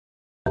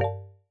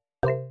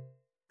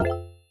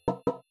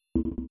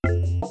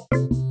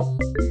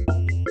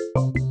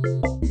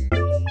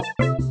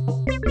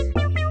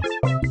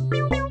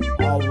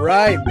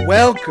right,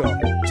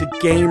 welcome to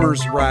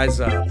Gamers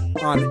Rise Up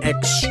on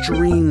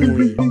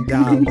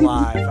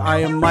Extremely.live.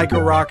 I am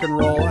Micah Rock and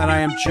Roll, and I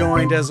am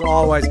joined, as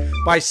always,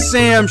 by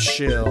Sam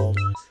Schild,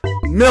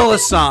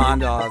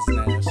 Millicent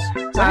Osnes. Is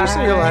that how you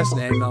say your last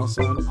name,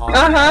 Millicent?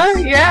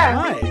 Yeah.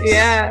 Nice.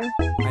 Yeah.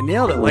 I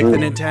nailed it, like the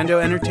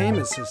Nintendo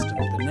Entertainment System,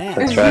 the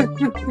NES.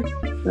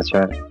 That's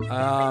right.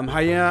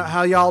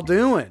 How y'all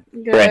doing?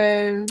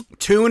 Good.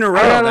 2 in a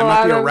row. That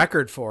might be a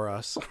record for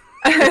us.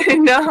 I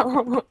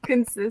know.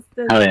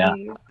 Consistency. Oh, yeah.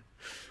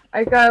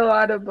 I got a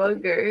lot of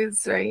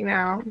boogers right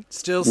now.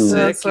 Still sick.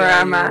 That's where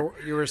I'm at.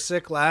 You were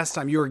sick last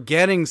time. You were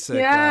getting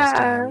sick last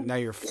time. Now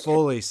you're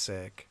fully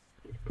sick.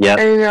 Yeah.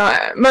 I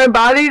know. My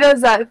body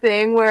does that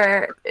thing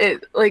where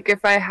it, like,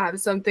 if I have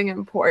something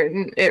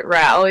important, it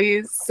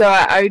rallies. So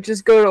I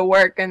just go to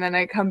work and then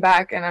I come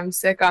back and I'm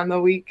sick on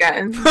the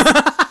weekends.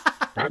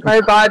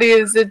 My body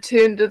is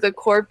attuned to the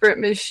corporate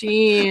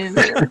machine.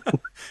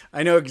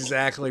 I know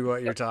exactly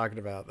what you're talking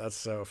about. That's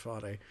so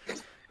funny.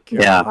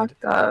 Yeah.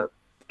 Fucked up.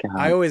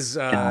 I always,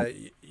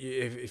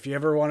 if you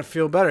ever want to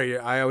feel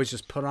better, I always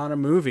just put on a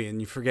movie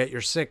and you forget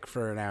you're sick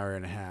for an hour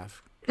and a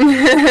half.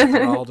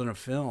 Enthralled in a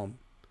film.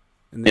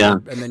 And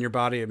then your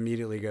body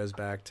immediately goes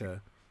back to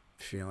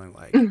feeling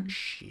like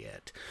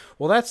shit.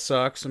 Well, that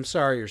sucks. I'm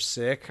sorry you're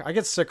sick. I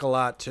get sick a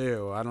lot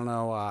too. I don't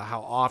know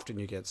how often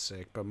you get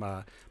sick, but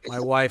my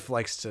wife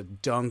likes to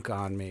dunk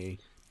on me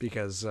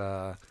because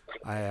I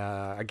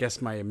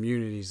guess my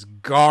immunity's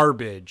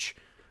garbage.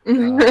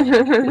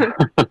 I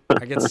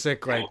get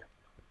sick like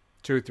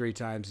 2 or 3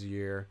 times a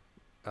year.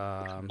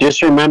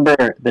 Just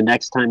remember the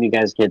next time you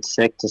guys get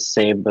sick to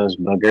save those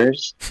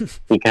boogers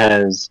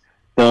because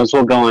those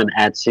will go on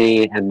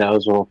Etsy and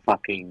those will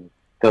fucking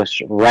go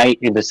right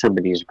into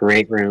somebody's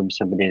great room,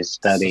 somebody's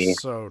study.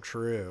 So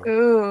true.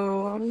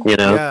 Ooh. You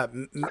know? Yeah,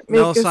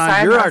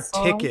 Melisande, you're our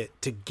ticket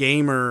to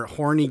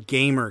horny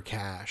gamer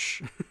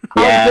cash.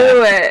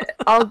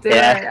 I'll do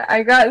it.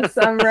 I got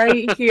some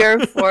right here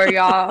for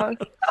y'all.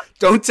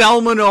 Don't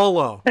tell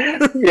Manolo.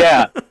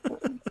 Yeah.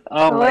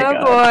 Oh Hello, my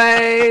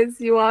God.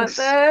 boys. You want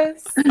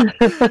this?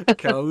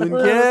 Come and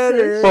get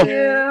it.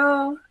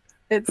 Tissue.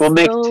 It's We'll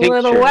make still a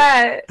little tinctures.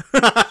 wet.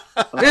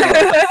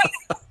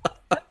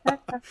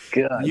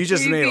 God. You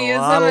just You made can a use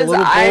lot them of as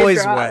little eye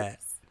boys drops.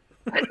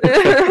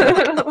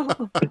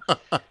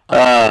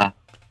 wet.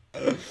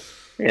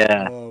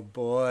 Yeah. Oh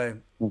boy.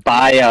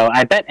 Bio.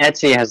 I bet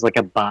Etsy has like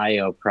a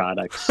bio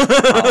products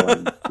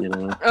column, you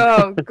know?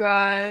 Oh,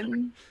 God.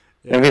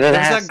 Yeah. I mean, There's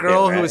has that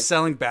girl to, who right? was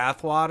selling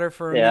bathwater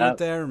for a minute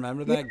there.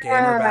 Remember that?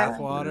 Gamer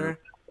bathwater?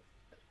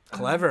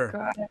 Clever.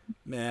 God.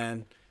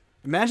 Man.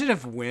 Imagine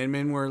if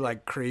women were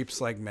like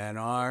creeps like men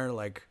are.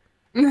 Like,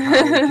 how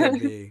it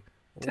could be.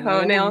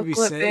 Toenail What would we be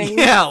saying? clipping.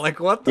 Yeah, like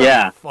what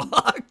the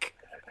fuck?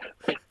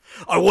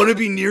 I want to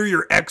be near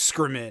your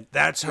excrement.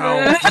 That's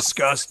how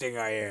disgusting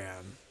I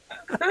am.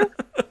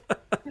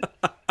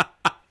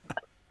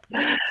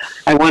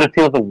 I want to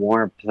feel the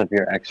warmth of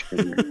your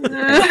excrement.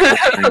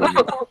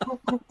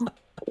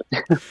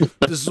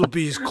 This will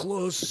be as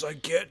close as I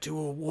get to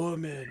a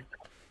woman.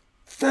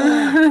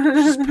 Fuck.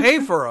 Just pay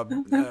for a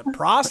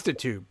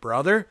prostitute,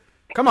 brother.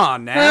 Come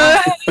on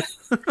now.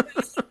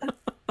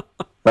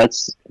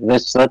 Let's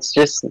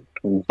just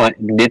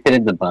nip it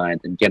in the bud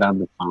and get on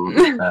the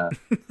phone.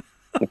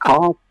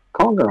 Call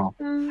girl.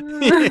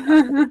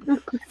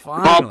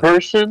 Call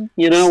person.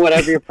 You know,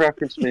 whatever your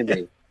preference may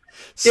be.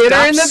 Get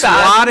her in the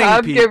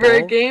bathtub, people. give her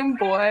a Game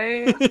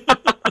Boy.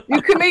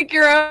 You can make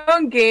your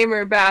own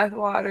gamer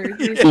bathwater.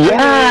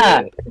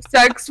 Yeah.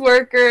 Sex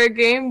worker, a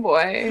Game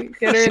Boy.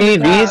 Get her See,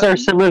 in the these tub. are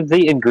some of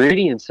the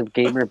ingredients of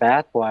gamer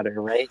bathwater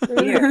right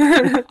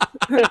here.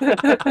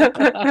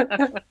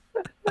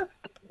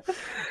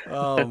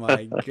 Oh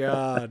my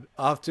God.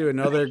 Off to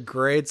another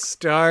great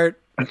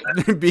start.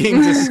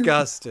 Being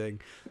disgusting.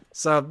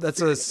 So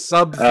that's a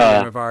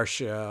sub-theme of our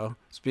show.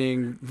 It's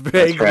being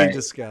vaguely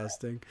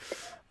disgusting.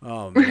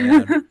 Oh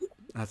man.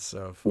 That's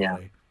so funny. Yeah.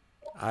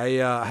 I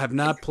have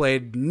not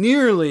played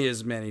nearly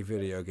as many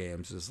video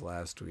games as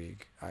last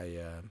week.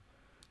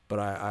 But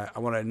I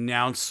want to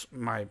announce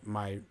I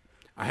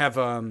have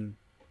a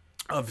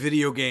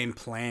video game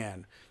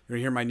plan. You want to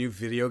hear my new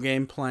video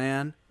game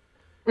plan?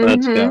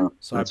 Let's go.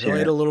 So I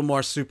played a little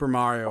more Super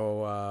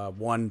Mario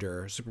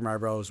Super Mario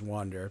Bros.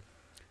 Wonder.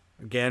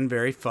 Again,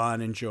 very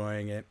fun,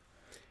 enjoying it.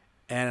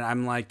 And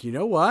I'm like, you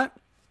know what?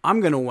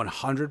 I'm gonna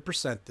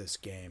 100% this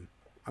game.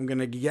 I'm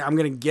gonna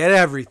get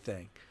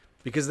everything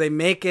because they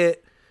make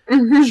it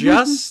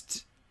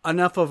just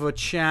enough of a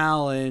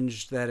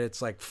challenge that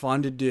it's like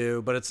fun to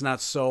do, but it's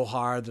not so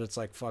hard that it's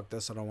like fuck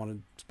this. I don't want to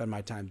spend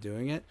my time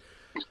doing it.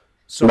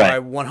 So I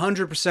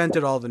 100%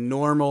 did all the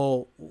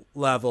normal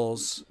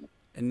levels.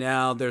 And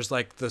now there's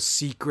like the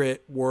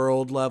secret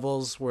world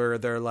levels where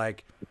they're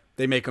like,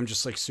 they make them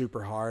just like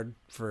super hard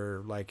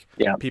for like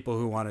people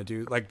who want to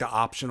do like the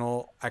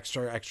optional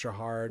extra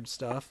hard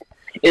stuff.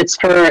 It's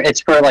for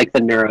like the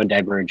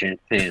neurodivergent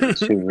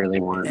fans who really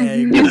want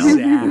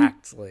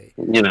exactly.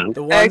 You know,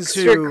 the ones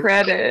extra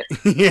credit.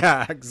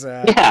 Yeah,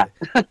 exactly. Yeah.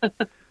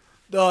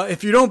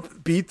 if you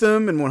don't beat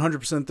them in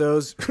 100%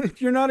 those,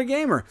 you're not a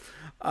gamer.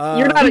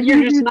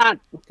 You're just not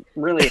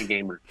really a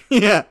gamer.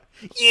 Yeah.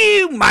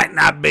 You might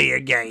not be a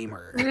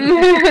gamer.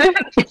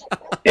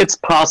 It's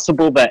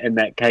possible that in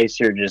that case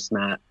you're just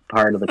not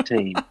part of the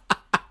team.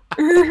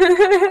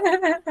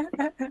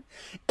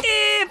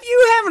 If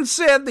you haven't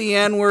said the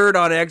N-word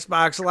on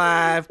Xbox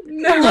Live,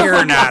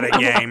 you're not a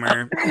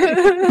gamer.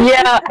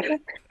 Yeah.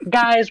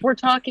 Guys, we're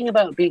talking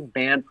about being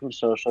banned from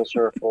social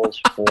circles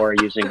for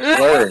using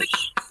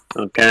slurs.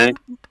 Okay?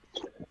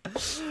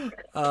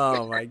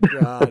 Oh my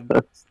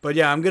god! But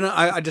yeah,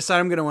 I decided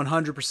I'm gonna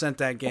 100%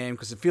 that game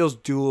because it feels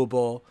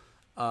doable.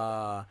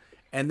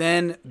 And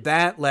then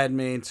that led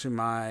me to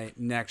my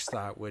next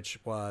thought, which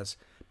was,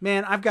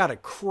 man, I've got a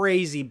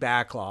crazy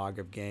backlog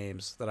of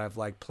games that I've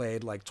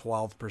played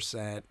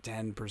 12%,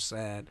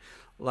 10%.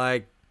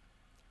 Like,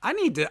 I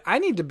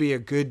need to be a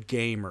good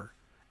gamer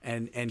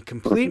and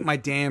complete my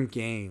damn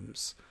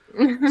games.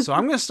 So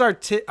I'm gonna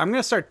start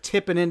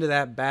tipping into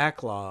that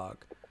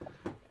backlog.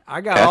 I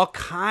got all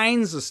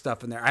kinds of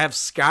stuff in there. I have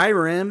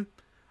Skyrim.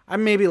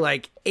 I'm maybe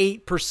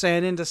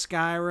 8% into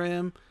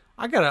Skyrim.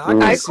 I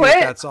gotta see what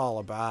that's all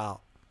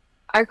about.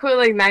 I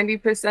quit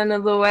 90%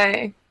 of the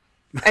way.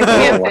 I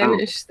can't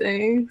finish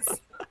things.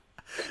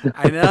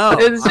 I know.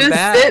 It's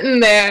just sitting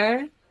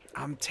there.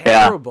 I'm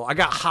terrible. I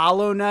got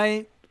Hollow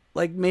Knight,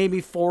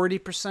 maybe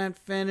 40%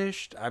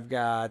 finished. I've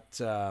got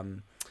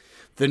the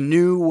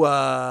new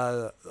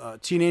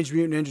Teenage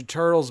Mutant Ninja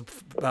Turtles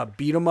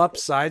beat 'em up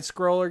side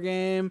scroller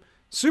game.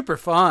 Super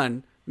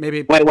fun.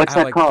 Maybe wait, what's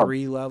that called?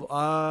 3 level.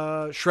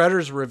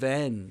 Shredder's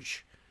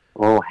Revenge.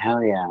 Oh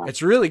hell yeah!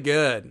 It's really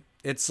good.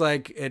 It's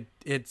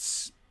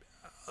it's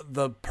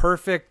the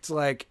perfect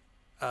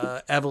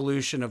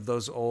evolution of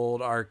those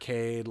old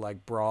arcade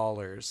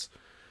brawlers.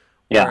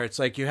 Yeah. Where it's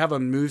you have a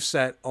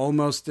moveset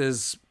almost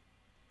as,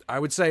 I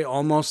would say,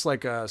 almost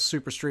like a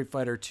Super Street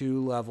Fighter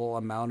 2 level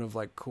amount of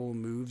cool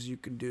moves you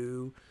can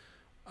do.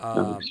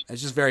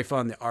 It's just very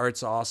fun. The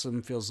art's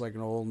awesome. Feels like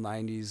an old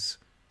 90s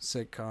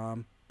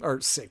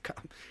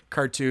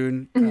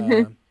cartoon.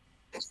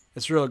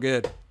 It's real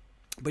good.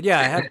 But yeah,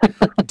 I have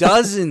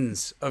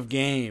dozens of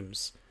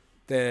games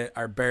that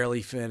are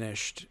barely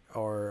finished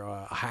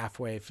or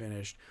halfway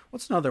finished.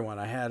 What's another one?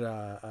 I had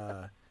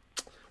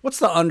what's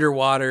the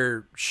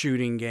underwater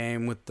shooting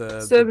game with the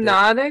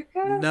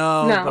Subnautica?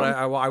 No, but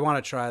I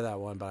want to try that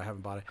one, but I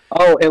haven't bought it.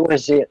 Oh, it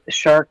was the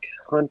Shark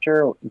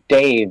Hunter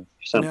Dave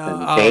something.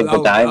 Dave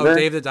the Diver? Oh,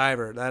 Dave the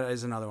Diver. That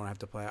is another one I have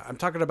to play. I'm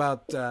talking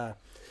about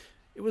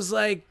it was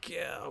oh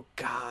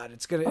god,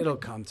 it'll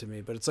come to me,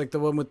 but it's the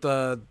one with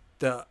the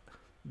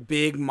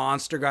big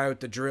monster guy with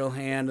the drill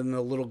hand and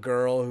the little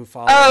girl who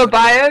follows. Oh,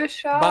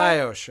 BioShock?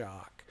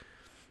 BioShock.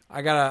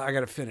 I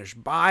gotta finish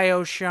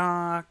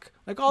BioShock.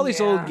 All these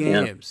old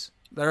games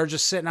that are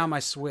just sitting on my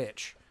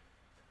Switch.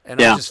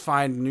 And I just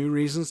find new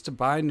reasons to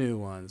buy new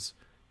ones.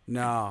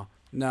 No,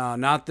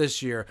 not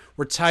this year.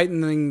 We're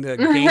tightening the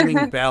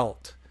gaming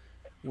belt.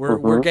 We're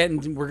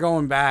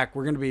going back.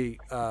 We're gonna be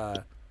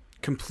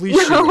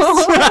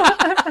completionists.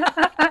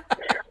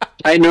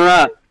 Tighten her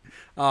up.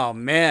 Oh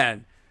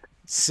man.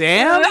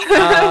 Sam,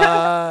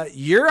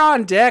 you're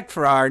on deck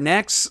for our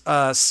next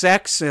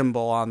sex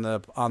symbol on the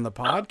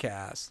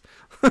podcast.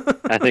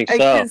 I think so. I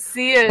can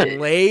see it.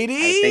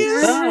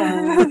 Ladies.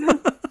 I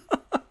think so.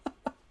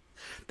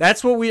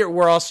 That's what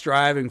we're all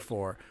striving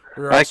for.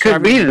 I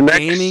could be the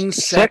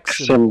next sex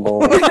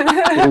symbol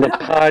in the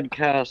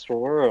podcast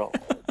world.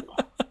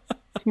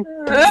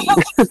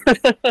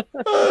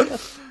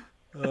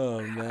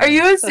 Oh, man. Are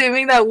you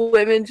assuming that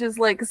women just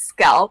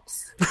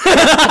scalps?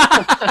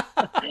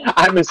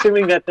 I'm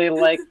assuming that they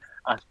like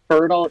a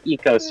fertile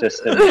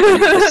ecosystem in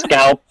the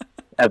scalp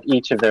of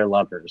each of their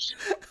lovers.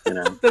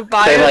 The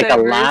they like a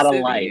lot of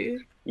biodiversity.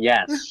 life.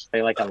 Yes,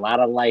 they like a lot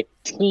of life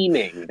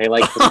teaming. They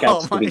like the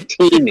scalps to be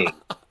teeming.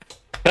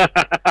 That's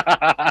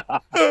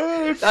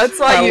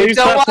why At you least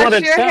don't that's what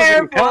wash it your says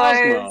hair, in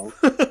Cosmo.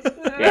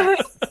 Yeah.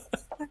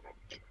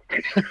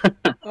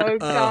 Oh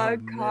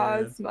God, man.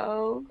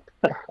 Cosmo.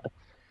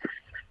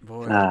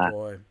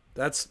 Boy.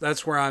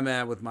 That's where I'm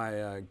at with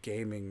my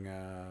gaming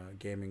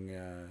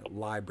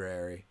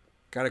library.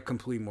 Got to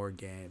complete more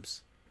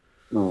games.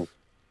 Mm.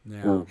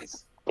 Yeah.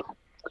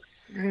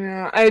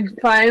 I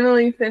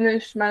finally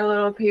finished my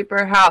little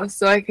paper house,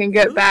 so I can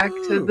get back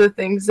to the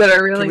things that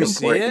are really Can we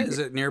important. see it? Is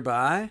it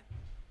nearby?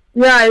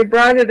 Yeah, I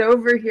brought it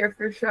over here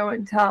for show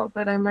and tell,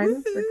 but I might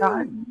have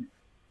forgotten.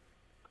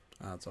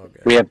 Oh, it's all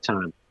good. We have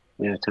time.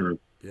 Yeah,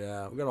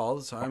 we got all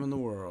the time in the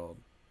world.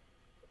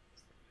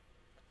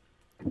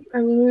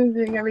 I'm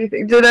losing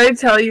everything. Did I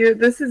tell you,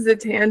 this is a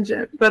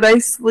tangent, but I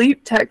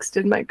sleep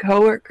texted my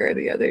coworker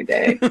the other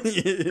day.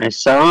 I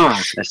saw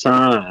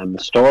on the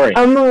story.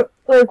 I'm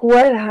like,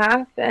 what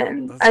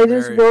happened? That's I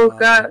just very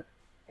woke funny. up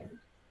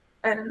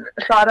and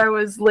thought I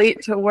was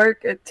late to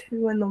work at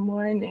 2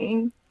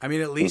 a.m. I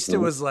mean, at least it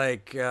was a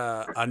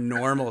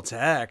normal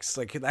text.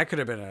 That could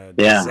have been a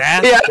Yeah.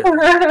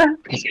 disaster.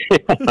 Yeah.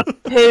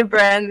 Hey,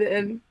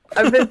 Brandon.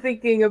 I've been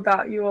thinking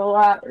about you a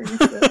lot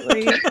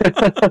recently.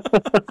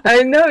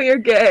 I know you're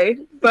gay,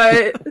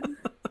 but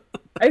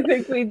I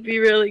think we'd be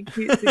really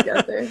cute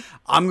together.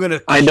 I'm gonna.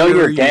 I know cure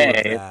you're you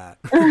gay. of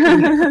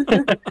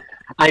that.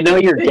 I know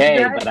you're gay,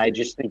 Exactly. but I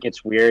just think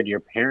it's weird your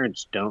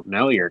parents don't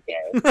know you're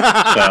gay. So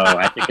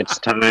I think it's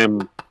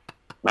time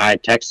I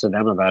texted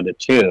them about it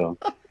too,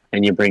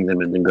 and you bring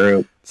them in the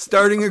group.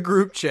 Starting a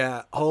group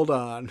chat. Hold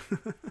on.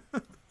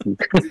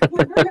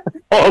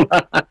 Hold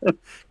on.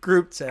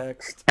 Group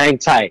text. Hang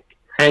tight.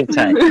 Hang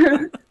tight.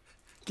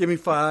 Give me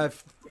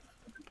 5.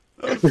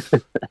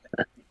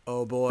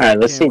 Oh boy! All right,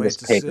 let's can't see wait this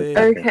to paper. see.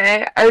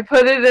 Okay, I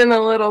put it in a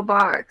little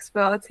box,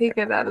 but I'll take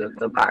it out of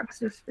the box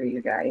just for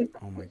you guys.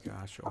 Oh my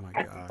gosh! Oh my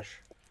gosh!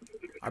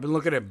 I've been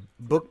looking at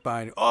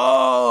bookbinding.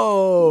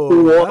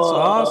 Oh, that's Whoa.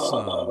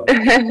 awesome.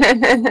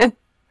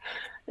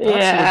 That's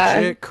Yeah,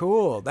 legit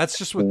cool. That's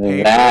just with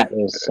paper. That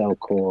is so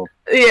cool.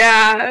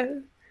 yeah,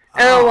 and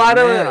Oh, a lot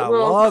man, I of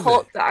little love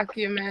cult it.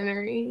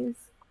 documentaries.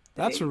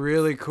 That's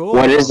really cool.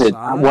 What is it?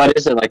 son. What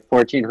is it, like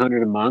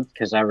 $1,400 a month?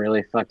 Because I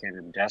really fucking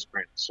am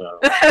desperate. So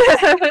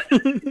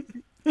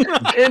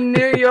In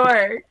New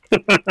York,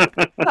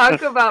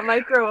 talk about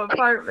micro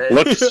apartments.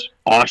 looks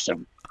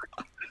awesome.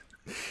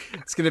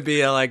 It's gonna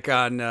be like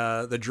on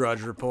the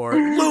Drudge Report.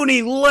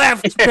 Looney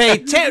left pay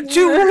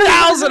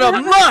 $2,000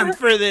 a month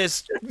for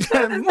this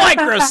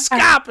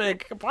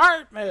microscopic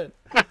apartment.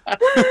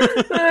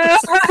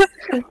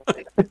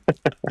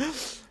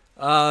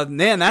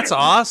 Man, that's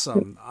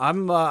awesome. I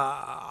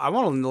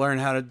want to learn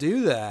how to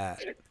do that.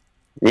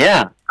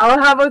 Yeah.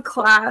 I'll have a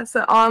class,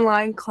 an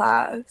online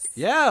class.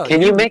 Yeah.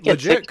 Can you make a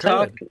legit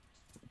TikTok? could.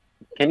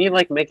 Can you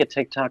like make a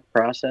TikTok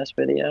process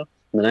video?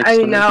 The next I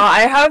time? know.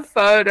 I have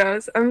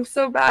photos. I'm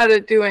so bad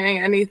at doing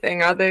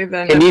anything other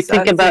than. Can you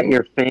think about obsessing.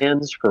 your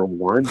fans for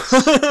once?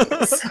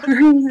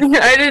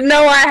 I didn't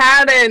know I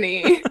had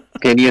any.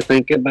 Can you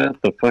think about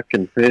the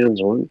fucking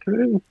fans one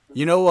time?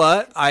 You know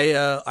what?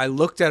 I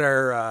looked at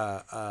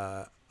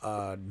our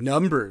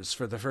numbers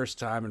for the first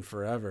time in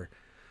forever.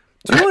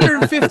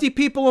 250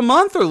 people a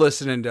month are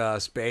listening to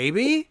us,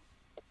 baby.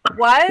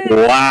 What?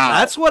 Wow.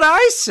 That's what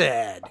I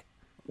said.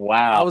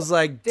 wow. I was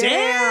like,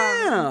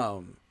 Damn.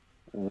 damn.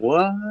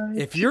 What?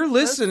 If you're That's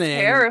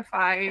listening,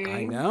 terrifying.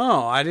 I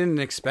know. I didn't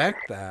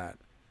expect that.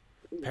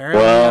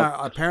 Apparently,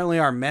 Well- apparently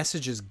our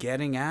message is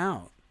getting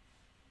out.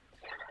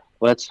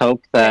 Let's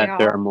hope that Yeah.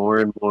 there are more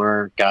and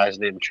more guys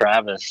named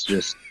Travis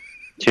just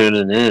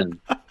tuning in,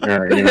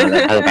 or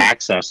that have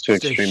access to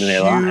It's a Extremely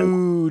Live.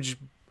 huge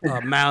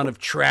amount of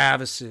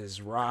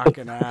Travises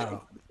rocking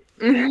out.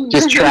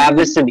 Just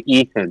Travis and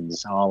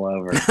Ethan's all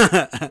over.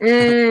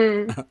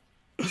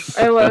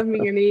 I love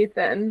me and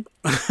Ethan.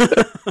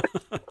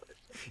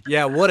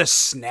 Yeah, what a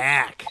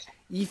snack.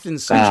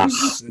 Ethan's such a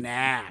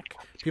snack.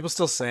 People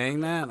still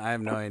saying that? I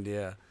have no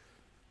idea.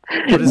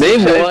 What is Name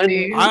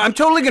it? one. I'm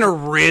totally going to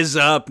rizz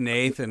up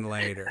Nathan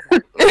later.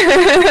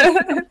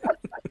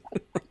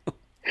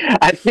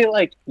 I feel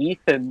like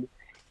Ethan.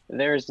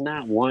 There's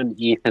not one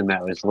Ethan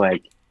that was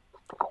like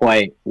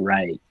quite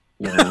right.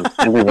 You know,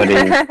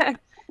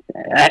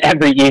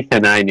 every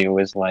Ethan I knew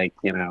was like,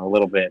 you know, a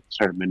little bit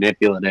sort of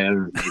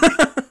manipulative.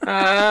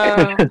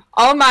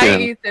 All my Yeah.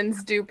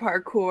 Ethans do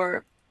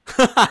parkour.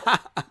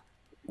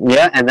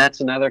 Yeah, and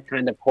that's another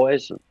kind of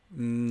poison.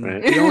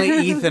 Right. The only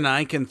Ethan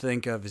I can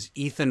think of is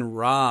Ethan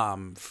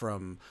Rom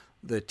from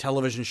the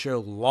television show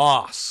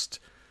Lost,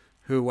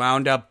 who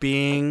wound up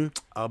being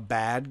a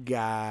bad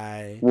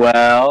guy.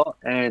 Well,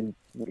 and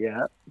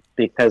yeah,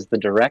 because the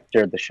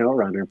director, the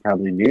showrunner,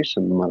 probably knew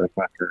some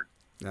motherfucker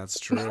That's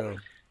true.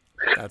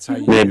 That's how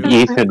you named do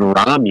it. Ethan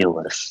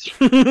Romulus.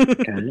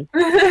 Okay.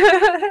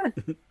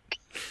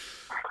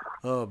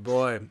 Oh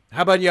boy.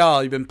 How about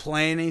y'all? You been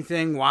playing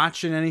anything,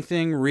 watching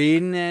anything,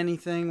 reading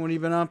anything? What have you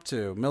been up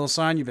to?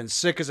 Millicent, you've been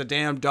sick as a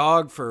damn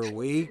dog for a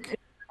week.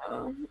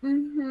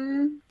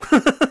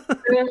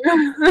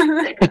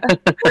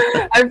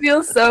 I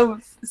feel so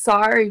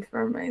sorry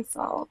for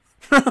myself.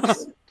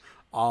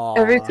 Aw.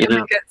 Every time You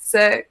know. I get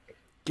sick.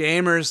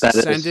 Gamers That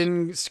is-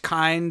 sending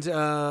kind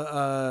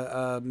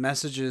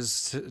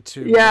messages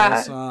to Yeah.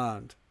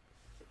 Millicent.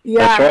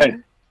 Yeah. That's right.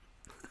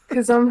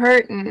 Because I'm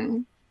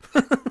hurting.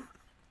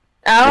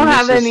 I don't And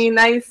have this is- any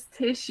nice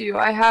tissue.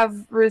 I have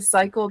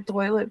recycled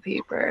toilet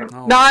paper.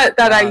 Oh Not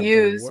that I God,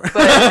 use,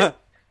 the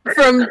but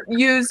from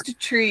used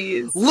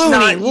trees. Looney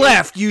not used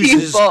left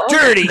uses people.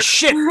 dirty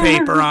shit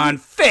paper on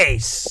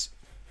face.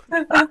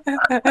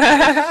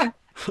 I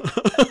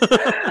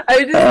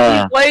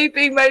just keep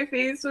wiping my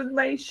face with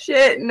my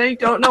shit, and I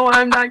don't know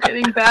why I'm not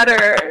getting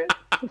better.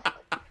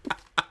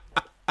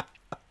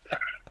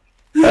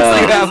 You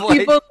have, like,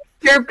 People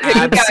your pink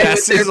eye with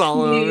abscesses their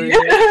all over pee.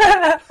 you.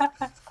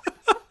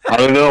 I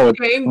don't know. It's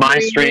Gangrene my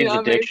strange on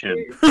my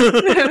addiction.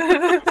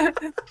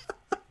 face.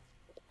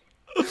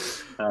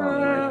 Oh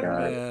my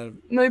god. Man.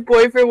 My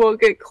boyfriend won't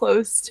get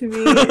close to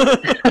me.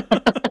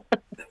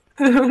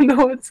 I don't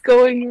know what's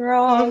going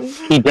wrong.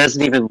 He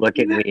doesn't even look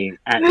at me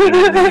and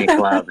make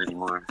love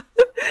anymore.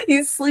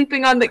 He's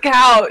sleeping on the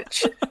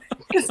couch. 'Cause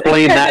I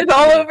Explain get that it to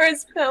all me. over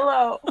his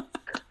pillow.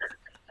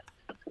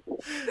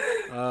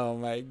 Oh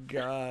my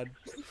god.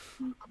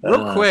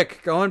 Real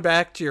quick, going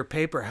back to your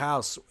paper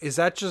house, is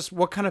that just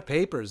what kind of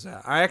paper is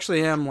that? I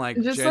actually am like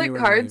Just like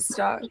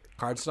cardstock.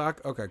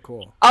 Cardstock? Okay,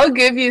 cool. I'll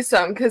give you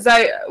some because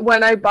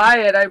when I buy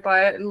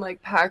it in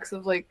like packs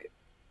of like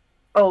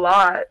a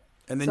lot.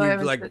 And then So I you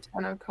have a like shit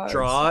ton of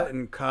draw cardstock. it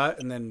and cut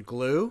and then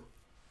glue?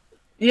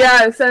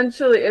 Yeah,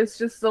 essentially, it's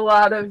just a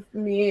lot of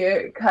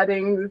me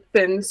cutting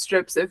thin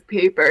strips of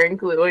paper and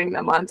gluing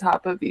them on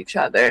top of each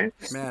other.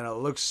 Man, it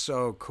looks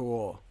so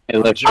cool. It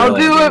looks I'll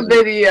really do a amazing.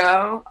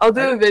 video. I'll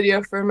do a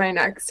video for my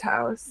next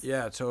house.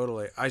 Yeah,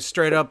 totally. I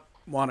straight up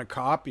want to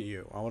copy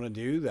you. I want to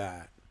do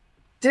that.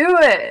 Do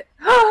it.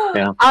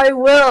 Yeah. I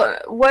will.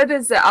 What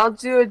is it? I'll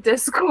do a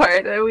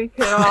Discord and we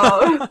can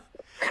all.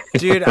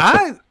 Dude,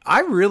 I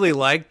really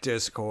like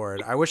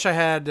Discord. I wish I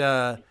had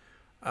a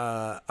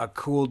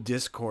cool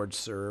Discord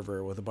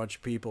server with a bunch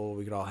of people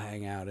we could all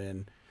hang out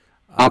in.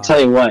 I'll tell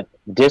you what,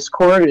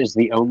 Discord is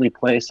the only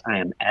place I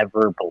am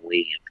ever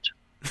believed.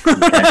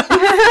 Okay?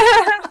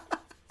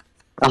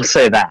 I'll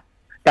say that.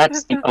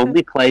 That's the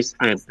only place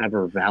I am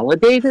ever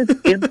validated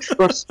and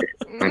trusted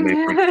by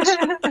my friends.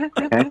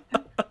 Okay?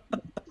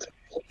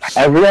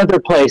 Every other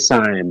place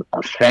I'm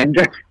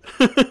offender.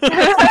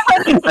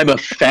 I'm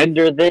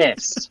offender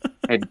this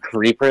and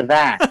creeper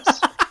that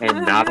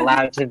and not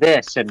allowed to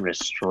this and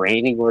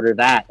restraining order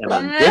that. And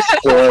on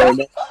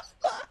Discord,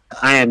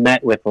 I am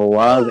met with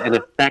love and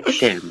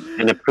affection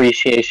and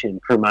appreciation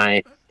for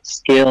my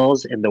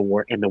skills in the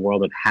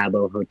world of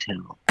Habbo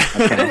Hotel.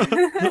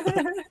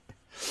 Okay.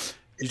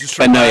 You just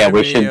But no, yeah, remind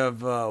we me should-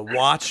 of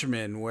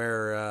Watchmen,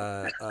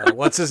 where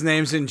what's his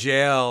name's in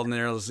jail, and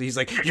he's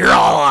like, "You're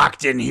all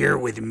locked in here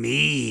with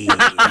me.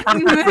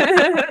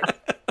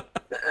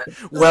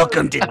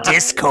 Welcome to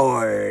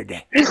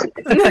Discord.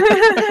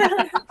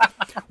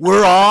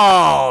 We're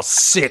all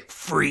sick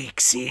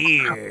freaks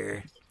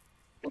here."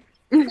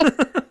 You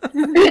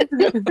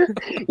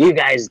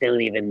guys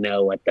don't even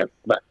know what the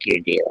fuck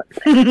you're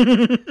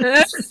doing.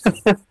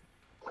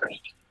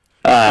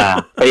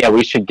 But yeah,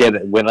 we should get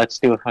it. Well, let's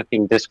do a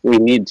fucking disc. We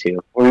need to.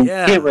 We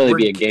can't really we're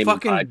be a gaming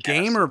fucking podcast.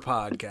 gamer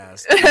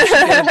podcast. We should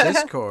get a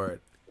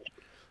Discord.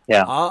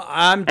 Yeah,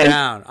 I'm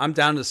down. I'm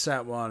down to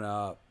set one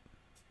up.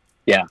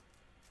 yeah.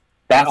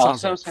 That That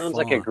sounds also like sounds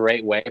like a fun.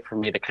 great way for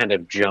me to kind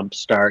of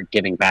jumpstart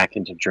getting back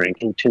into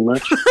drinking too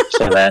much.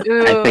 So that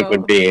I think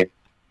would be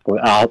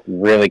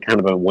really kind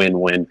of a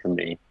win-win for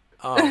me.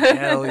 Oh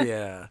hell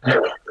yeah!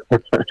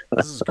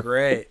 This is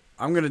great.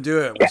 I'm gonna do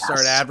it. We'll Yes.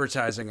 start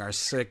advertising our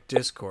sick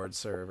Discord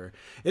server.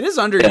 It is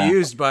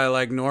underused by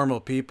like normal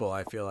people.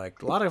 I feel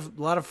like a lot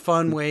of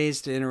fun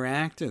ways to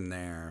interact in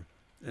there.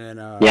 And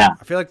Yeah.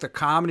 I feel like the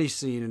comedy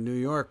scene in New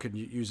York could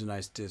use a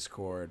nice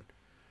Discord.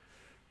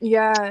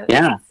 Yeah.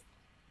 Yeah.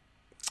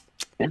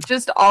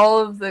 Just all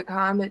of the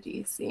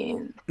comedy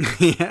scene.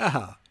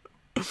 Yeah.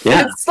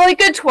 Yeah. It's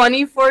like a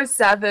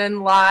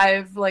 24/7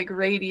 live like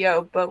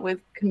radio, but with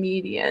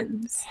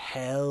comedians.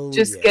 Hell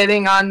Just yeah.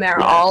 getting on there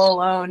Yes. all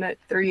alone at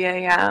 3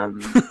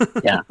 a.m.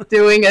 Yeah.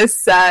 doing a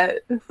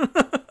set.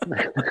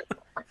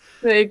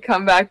 They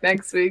come back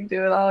next week,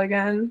 do it all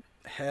again.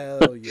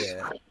 Hell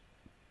yeah.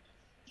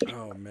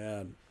 Oh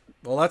man.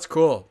 Well, that's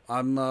cool.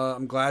 I'm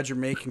glad you're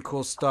making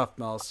cool stuff,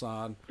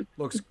 Melson.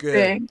 Looks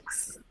good.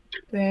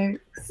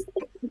 Thanks.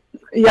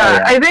 Yeah,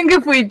 yeah. I think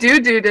if we do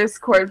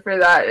Discord for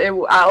that,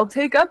 I'll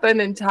take up an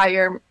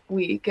entire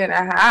week and a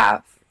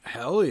half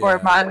Hell yeah. or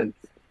a month.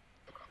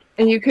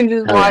 And you can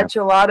just Hell yeah. watch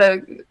a lot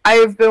of.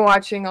 I've been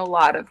watching a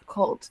lot of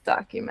cult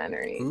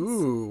documentaries.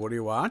 Ooh, what are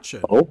you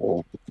watching?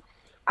 Oh.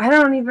 I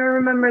don't even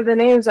remember the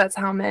names. That's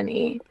how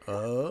many.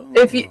 Oh.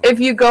 If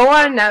you go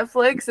on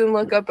Netflix and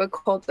look up a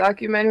cult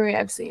documentary,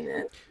 I've seen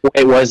it.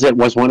 Wait,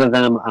 was one of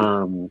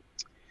them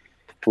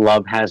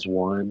Love Has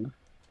Won?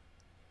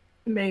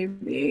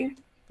 Maybe.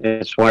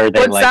 It's where they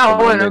What's like that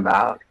the one woman,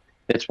 about?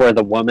 It's where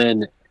the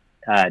woman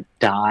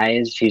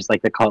dies. She's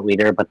like the cult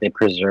leader, but they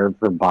preserve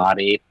her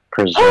body,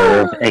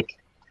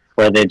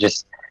 where they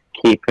just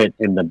keep it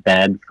in the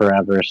bed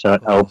forever, so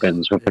it Oh,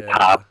 opens with the yeah.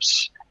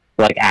 cops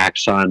like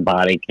Axon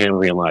body cam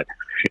being like,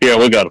 "Yeah,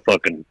 we got a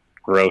fucking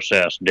gross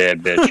ass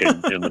dead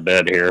bitch in the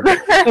bed here."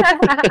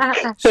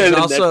 She's And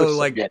also Netflix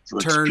like gets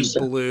turned presents.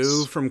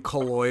 blue from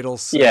colloidal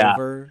Yeah.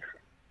 silver.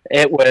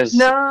 It was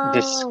No.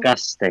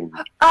 disgusting.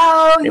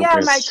 Oh It yeah,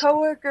 was- my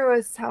coworker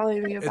was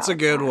telling me about. It's a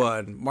good that.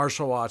 one.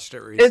 Marshall watched it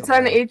recently. It's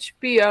on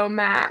HBO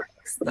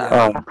Max. Though.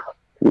 Yeah.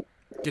 Oh,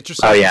 Get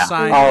yourself oh yeah. a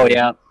sign. Oh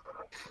yeah.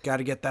 Got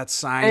to get that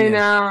sign. I in.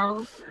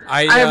 know.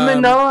 I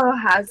Manolo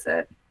has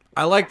it.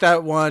 I like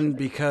that one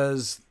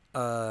because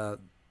I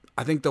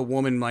think the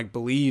woman like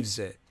believes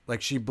it.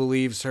 Like she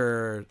believes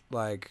her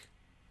like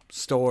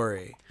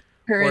story.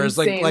 Her Whereas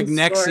like insane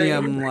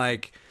Nexium, story.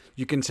 like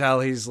you can tell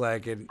he's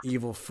like an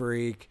evil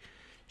freak.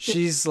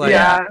 She's like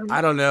Yeah.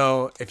 I don't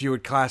know if you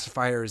would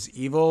classify her as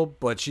evil,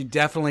 but she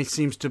definitely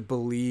seems to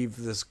believe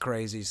this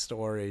crazy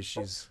story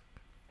she's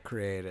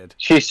created.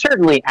 She's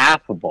certainly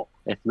affable,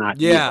 if not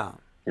Yeah.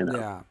 evil, you know?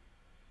 Yeah.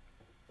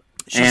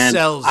 She And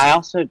sells I it.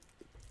 also,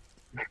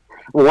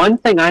 one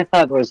thing I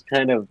thought was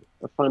kind of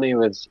funny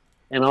was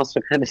and also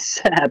kind of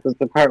sad was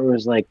the part where it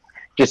was like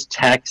just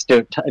text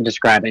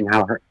describing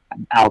how her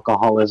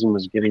alcoholism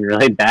was getting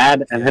really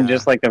bad, and then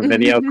just like a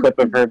video clip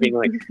of her being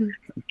like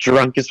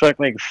drunk as fuck,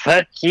 like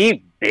 "fuck you,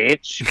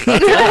 bitch,"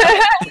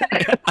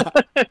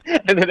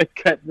 and then it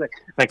cut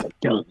like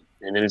 "don't,"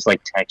 and then it's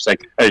like text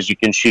like, "as you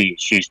can see,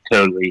 she's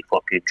totally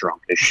fucking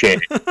drunk as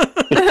shit."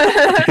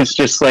 It's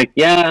just like,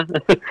 yeah,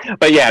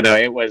 but yeah, no,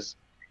 it was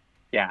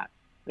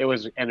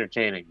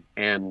entertaining,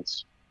 and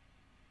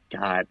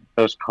God,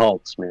 those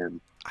cults, man.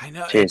 I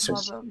know,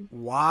 Jesus. it's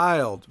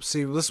wild.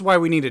 See, this is why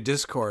we need a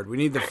Discord. We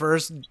need the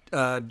first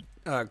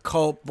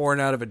cult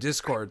born out of a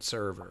Discord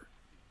server.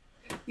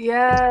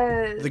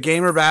 Yes. The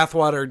Gamer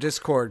Bathwater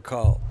Discord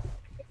cult.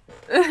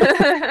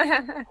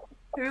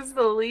 Who's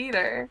the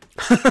leader?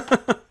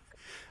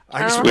 I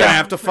guess we're going to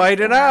have to fight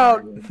it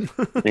out.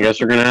 I guess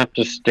we're going to have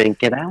to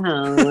stink it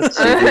out. Let's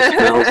see who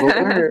smells the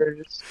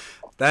worst.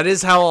 That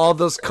is how all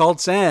those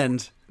cults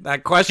end.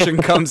 That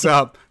question comes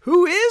up.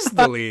 Who is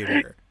the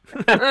leader?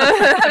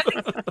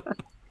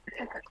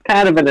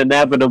 Kind of an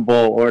inevitable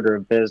order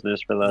of business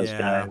for those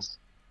guys.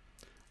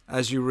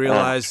 As you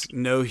realize,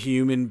 no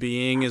human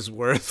being is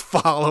worth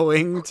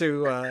following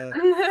to,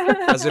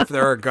 as if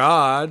they're a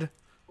god.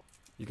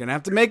 You're gonna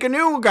have to make a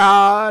new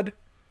god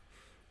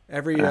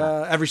every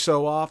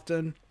so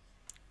often.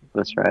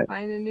 That's right.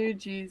 Find a new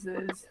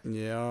Jesus.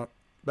 Yeah,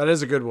 that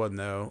is a good one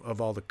though.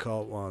 Of all the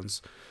cult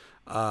ones.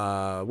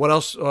 What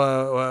else?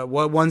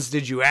 What ones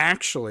did you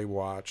actually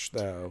watch,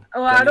 though? A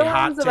lot of Any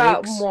hot ones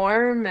about takes?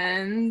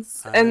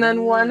 Mormons, and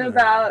then one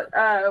about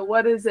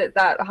what is it?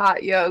 That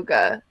hot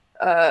yoga.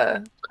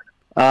 Something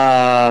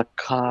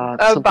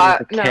with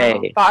a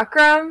K.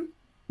 Bikram.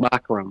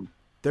 Bikram.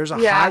 There's a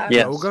Yeah. hot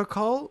Yes. yoga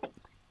cult?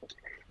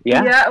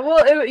 Yeah. Yeah.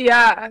 Well,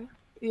 yeah.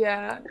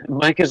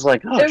 Mike is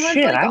like, oh It was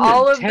shit, like I'm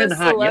all in of the 10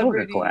 hot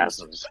yoga celebrities.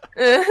 classes.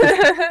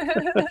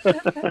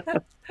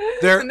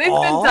 They're And they've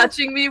all. been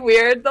touching me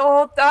weird the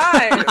whole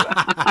time.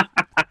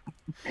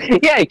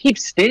 Yeah, he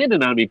keeps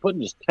standing on me,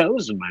 putting his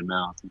toes in my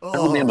mouth, and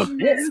telling me I'm a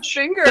His bitch.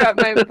 finger up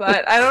my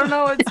butt. I don't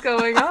know what's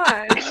going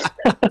on.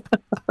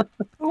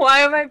 Why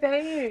am I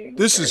paying?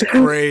 This is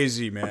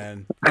crazy,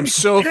 man. I'm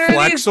so There it is.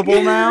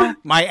 flexible now.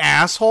 My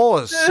asshole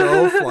is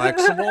so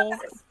flexible.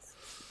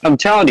 I'm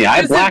telling you, I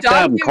There's a blacked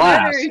out in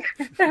class.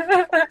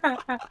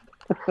 documentary.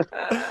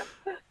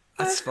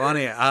 That's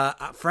funny.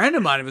 A friend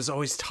of mine was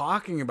always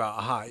talking about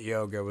hot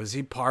yoga. Was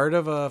he part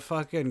of a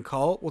fucking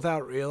cult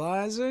without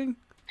realizing?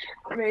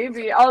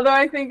 Maybe. Although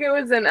I think it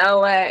was in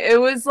LA.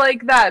 It was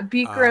like that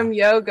Bikram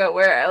yoga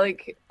where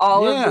like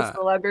all of Yeah. the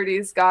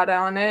celebrities got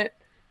on it.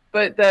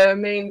 But the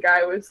main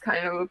guy was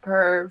kind of a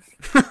perv.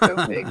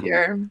 Go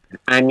figure.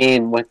 I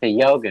mean, with a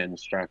yoga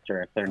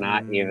instructor, if they're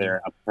not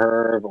either a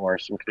perv or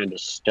some kind of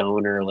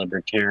stoner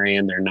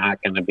libertarian, they're not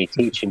going to be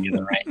teaching you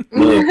the right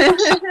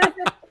moves.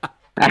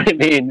 I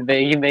mean,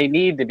 they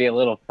need to be a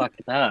little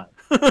fucked up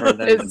for them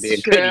to It's be a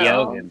true. good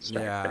yoga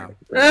instructor.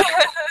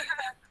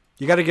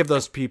 You got to give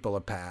those people a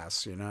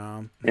pass, you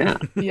know? Yeah,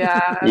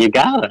 Yeah. you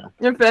gotta.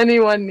 If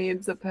anyone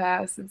needs a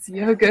pass, it's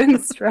yoga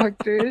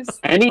instructors.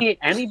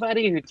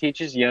 Anybody who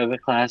teaches yoga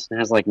class and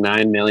has like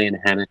 9 million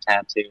henna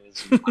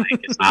tattoos and like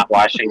is not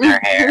washing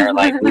their hair,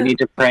 like we need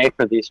to pray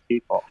for these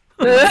people.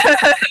 That's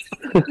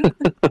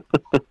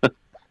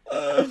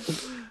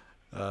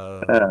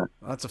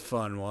a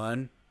fun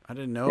one. I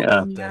didn't know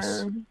Yeah. about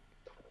this.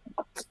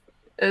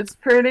 It's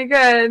pretty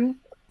good.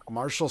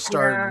 Marshall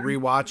started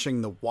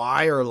rewatching The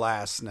Wire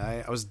last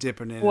night. I was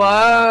dipping in.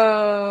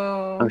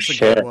 Whoa. Oh, It's a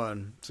shit. good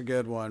one. It's a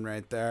good one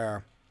right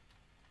there.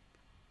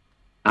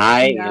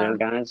 You know,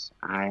 guys,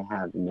 I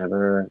have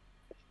never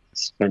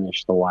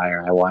finished The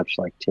Wire. I watched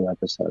like 2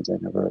 episodes. I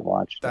never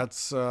watched it.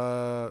 That's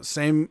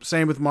same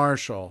with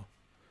Marshall.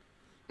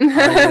 She's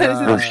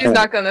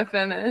not gonna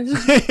finish.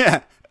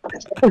 Yeah.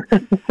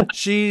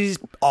 She's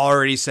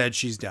already said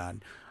she's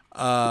done.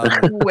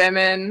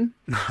 Women.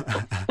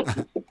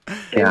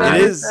 They Yeah. never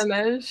It is.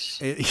 finish.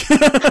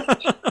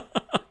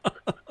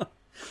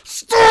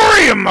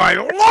 Story of my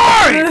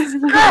life.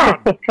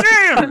 God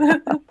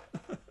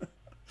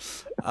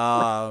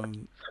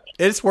damn.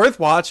 It's worth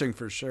watching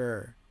for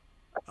sure.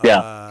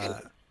 Yeah.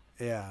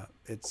 Yeah.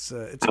 It's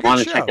a I good want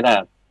to show. check it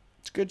out.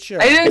 It's a good show.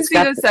 I didn't It's see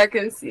got the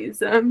second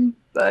season,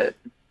 but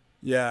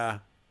Yeah,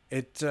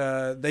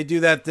 they do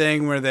that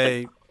thing where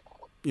they,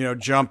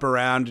 jump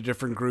around to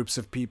different groups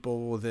of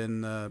people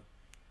within the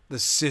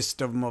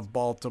system of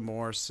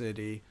Baltimore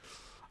City.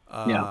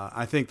 Yeah.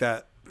 I think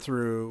that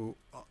threw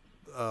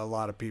a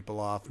lot of people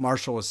off.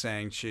 Marshall was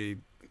saying she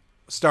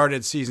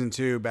started season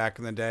 2 back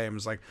in the day and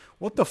was like,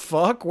 "What the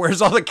fuck?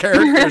 Where's all the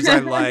characters I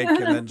like?"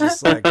 And then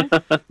just like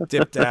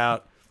dipped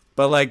out.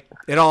 But like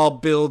it all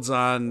builds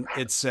on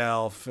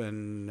itself,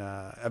 and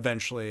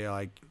eventually,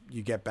 like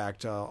you get back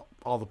to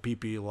all the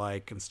people you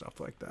like and stuff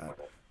like that.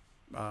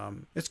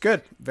 It's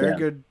good, very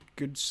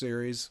good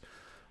series.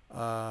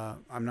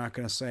 I'm not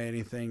going to say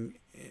anything,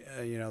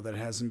 that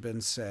hasn't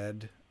been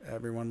said.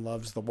 Everyone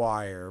loves The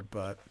Wire,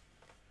 but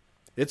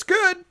it's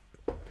good.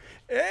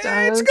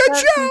 It's a good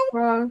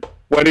show.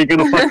 What are you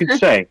gonna fucking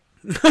say?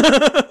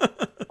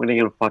 What are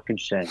you gonna fucking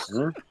say?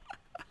 Huh?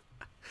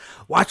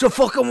 Watch your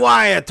fucking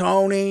wire,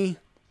 Tony.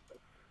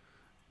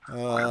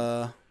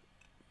 Boy,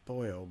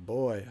 oh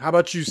boy. How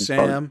about you,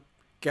 Sam?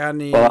 Got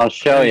any, Well, I'll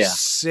show any ya.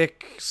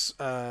 sick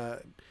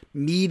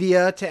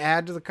media to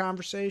add to the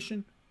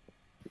conversation?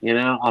 You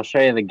know, I'll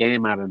show you the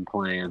game I've been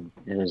playing.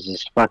 It is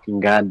this fucking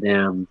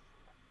goddamn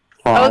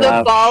Oh, the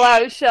Fallout.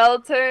 Fallout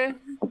shelter.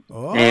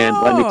 Oh. And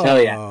let me tell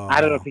you,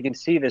 I don't know if you can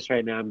see this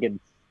right now. I'm getting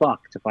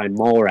fucked to find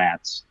mole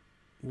rats.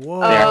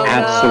 Whoa. They're Oh,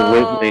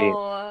 absolutely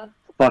no.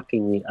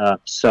 fucking me up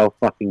so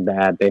fucking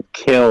bad. They've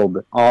killed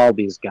all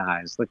these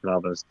guys. Look at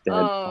all those dead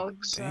Oh,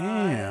 fucks.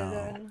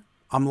 Damn.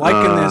 I'm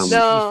liking this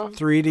No.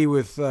 3D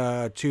with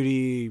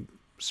 2D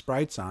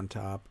sprites on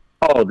top.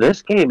 Oh,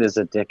 this game is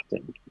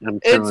addicting. I'm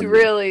It's telling you.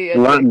 really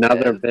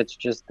Another addictive. bitch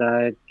just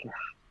died.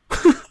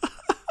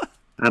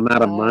 I'm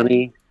out of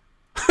money.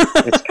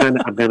 It's kind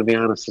of. I'm gonna be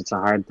honest. It's a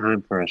hard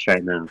time for us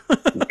right now.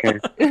 Okay.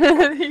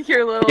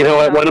 Your little. You know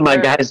what? One of my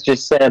shelter. guys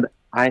just said,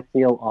 "I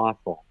feel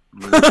awful."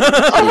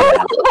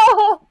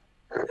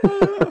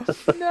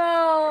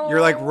 No.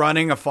 You're like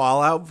running a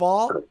Fallout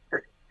vault?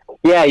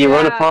 Yeah, you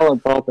run a Yeah.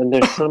 Fallout vault, and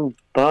there's some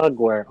bug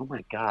where, oh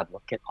my god,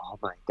 look at all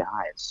my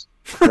guys.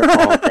 They're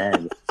all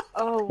dead.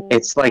 Oh.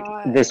 It's like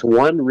God. this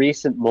one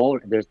recent mole.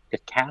 There's the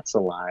cat's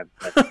alive,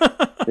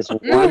 but this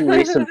one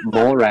recent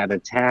mole rat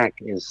attack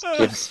has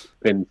just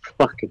been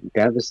fucking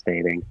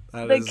devastating.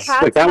 That The is-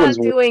 cat's Like, that not one's-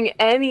 doing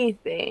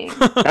anything.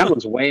 That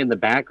one's way in the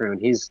background.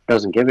 He's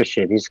doesn't give a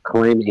shit. He's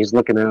claiming he's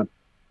looking out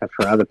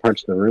for other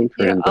parts of the room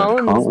for He him to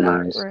owns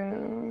colonize. that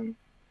room.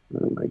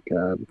 Oh my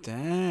god,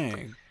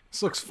 Dang.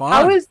 This looks fun.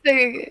 I was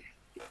thinking,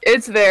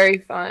 it's very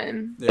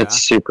fun. Yeah.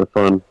 it's super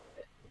fun.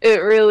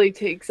 It really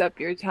takes up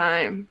your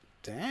time.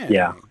 Dang.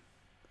 Yeah.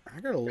 I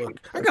gotta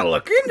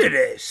look into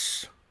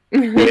this.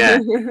 Yeah.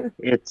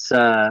 It's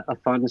a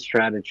fun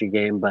strategy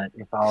game, but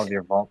if all of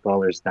your vault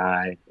dwellers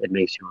die, it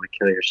makes you want to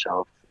kill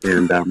yourself.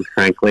 And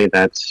frankly,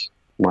 that's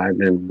why I've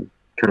been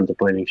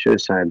contemplating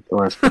suicide the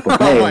last couple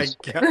of Oh my days.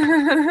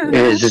 god.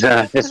 Is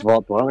this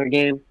vault dweller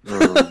game?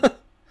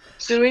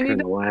 Do we need kind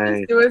to of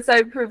why?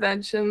 suicide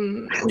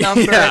prevention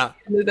number Yeah. at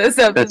the end of this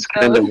episode? That's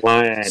kind of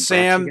why. I brought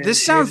Sam, you this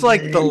guys sounds here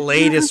like the today.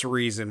 latest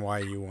reason why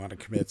you want to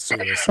commit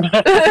suicide.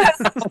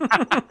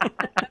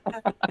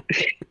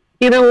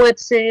 You know what,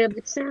 Sam?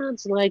 It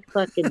sounds like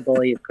fucking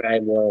Boy You Cry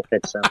Wolf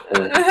at some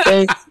point.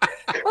 Okay?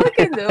 What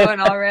you doing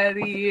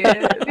already?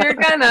 If you're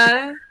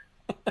gonna,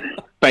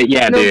 But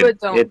yeah, no, dude, but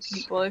don't it's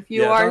people. If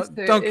you Yeah, are,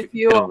 don't- if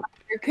you don't. are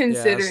Yeah, that's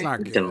considering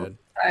not good.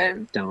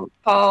 suicide, don't.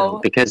 Paul.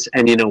 Because,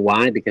 and you know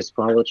why? Because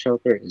Fallout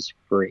Shelter is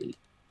free,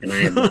 and I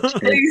have not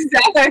spent.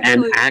 Exactly.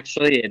 And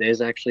actually, it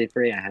is actually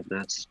free. I have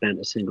not spent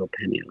a single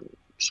penny on it.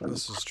 So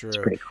This is true. it's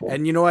pretty cool.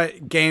 And you know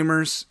what,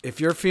 gamers, if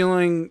you're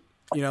feeling,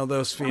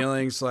 those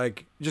feelings,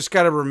 like, you just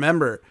got to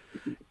remember,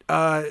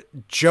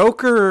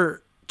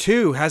 Joker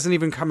 2 hasn't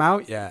even come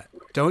out yet.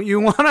 Don't you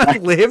want to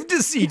live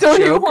to see Don't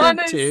you Joker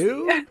wanna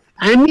 2?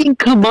 I mean,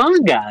 come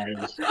on,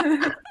 guys.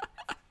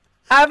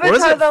 What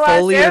is Avatar: it, The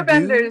Last Folia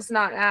Doom? Airbender is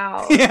not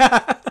out,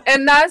 Yeah.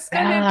 and that's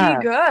gonna Yeah.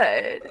 be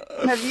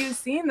good. Have you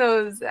seen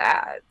those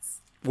ads?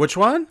 Which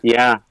one?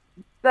 Yeah.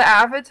 The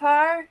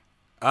Avatar,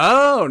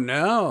 Oh,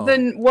 no.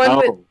 the one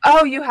with. Oh.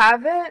 Oh, you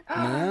haven't?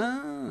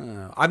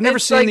 No. I've never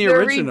It's seen like the they're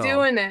original.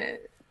 redoing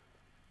it.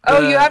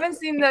 Oh, The- you haven't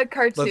seen the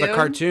cartoon? But the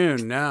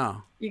cartoon,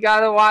 no. You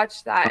gotta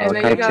watch that, Oh, and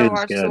then you gotta cartoon's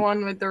watch good. the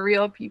one with the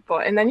real people,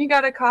 and then you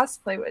gotta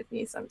cosplay with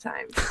me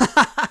sometimes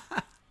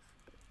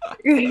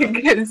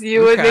because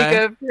you would make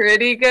Okay. a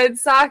pretty good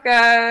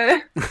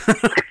Sokka.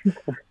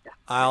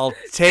 I'll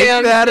take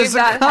Damn, that keep as a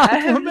that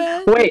head.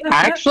 compliment. Wait,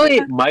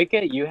 actually,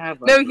 Micah, you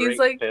have a No, he's great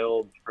like-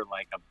 build for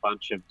like a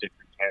bunch of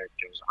different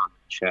characters on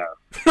the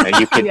show that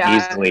you can Yeah.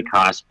 easily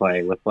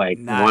cosplay with like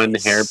one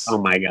Nice. hair. Oh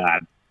my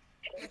god.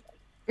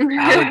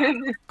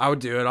 I would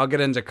do it. I'll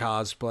get into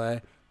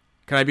cosplay.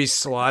 Can I be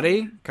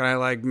slutty? Can I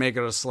like make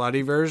it a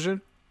slutty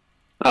version?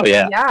 Oh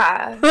yeah.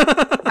 Yeah.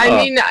 I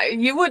mean,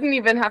 you wouldn't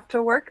even have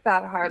to work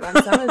that hard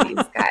on some of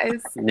these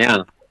guys.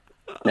 Yeah.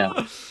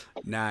 No.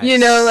 Nice. You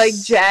know, like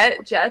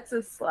Jet's a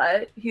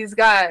slut. He's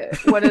got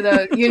one of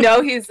those. You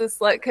know, he's a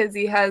slut because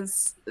he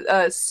has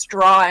a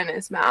straw in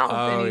his mouth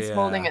Oh, and he's yeah.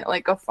 holding it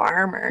like a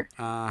farmer.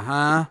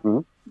 Uh-huh.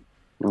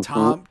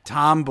 Mhm.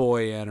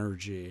 Tomboy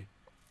energy.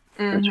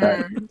 That's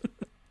right. Mhm.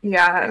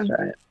 Yeah, That's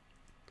right.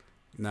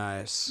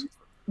 Nice.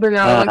 but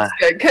no, it looks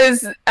good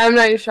because M.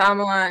 Night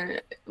Shyamalan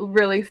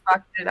really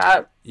fucked it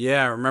up.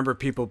 Yeah, I remember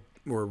people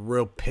were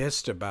real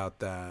pissed about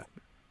that.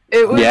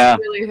 It was Yeah.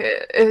 really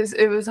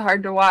it was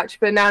hard to watch,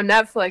 but now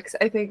Netflix,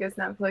 I think it's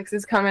Netflix,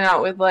 is coming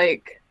out with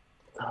like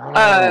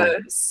Oh.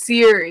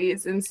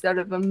 series instead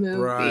of a movie.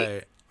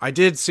 Right. I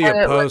did see And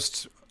a it look-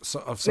 post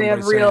of they have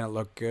somebody saying real- it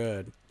looked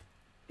good.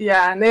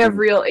 Yeah, and they have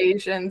real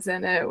Asians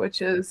in it,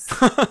 which is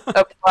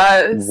a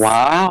plus.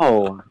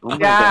 Wow. Oh my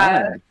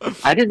Yeah. god.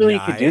 I didn't know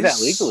you could do that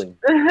Nice. legally.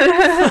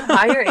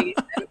 Hire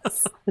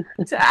Asians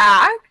to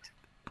act.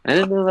 I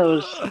didn't know that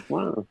was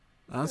wow.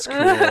 That's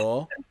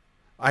cool.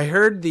 I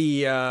heard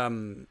the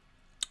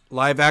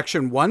live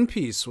action One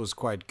Piece was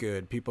quite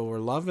good. People were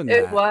loving that.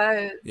 It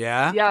was.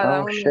 Yeah? Yeah, that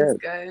Oh, one shit. was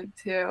good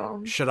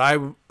too. Should I,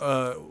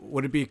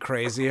 would it be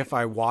crazy if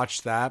I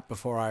watched that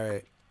before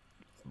I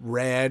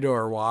read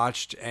or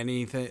watched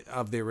anything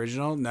of the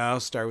original? No,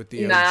 start with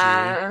the OG.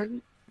 Nah.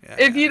 Yeah.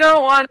 If you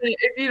don't want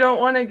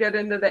to get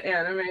into the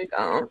anime,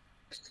 don't.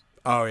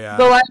 Oh, yeah.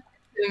 The live,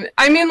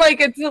 I mean, like,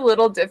 it's a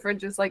little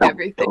different, just like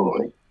everything,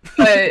 Totally.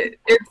 but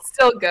it's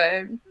still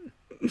good.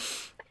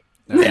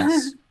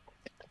 Nice.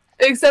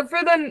 Except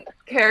for the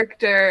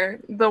character,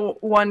 the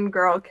one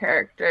girl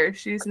character,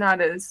 she's not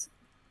as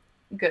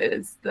good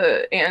as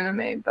the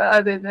anime. But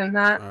other than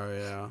that, Oh,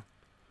 yeah.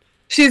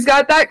 she's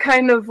got that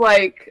kind of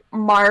like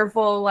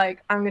Marvel,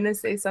 like I'm gonna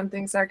say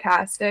something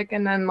sarcastic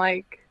and then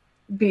like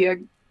be a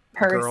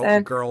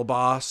person. Girl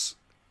boss.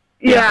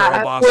 Yeah,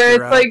 girl boss where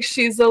her it's like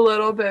she's a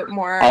little bit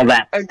more All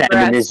that aggressive.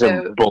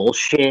 feminism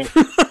bullshit.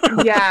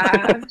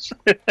 Yeah.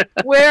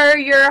 Where are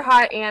your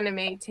hot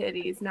anime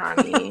titties,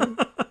 Nami?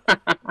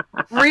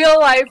 Real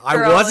life I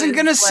girl wasn't is,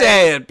 going to like,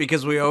 say it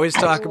because we always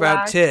talk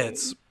about lacking.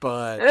 tits,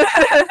 but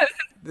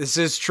this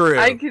is true.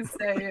 I can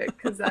say it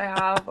because I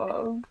have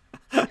them.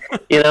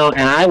 You know,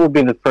 and I will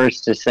be the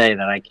first to say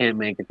that I can't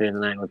make it through the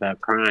night without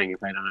crying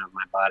if I don't have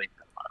my body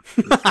pillow.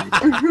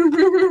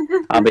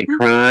 I'll be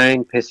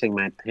crying, pissing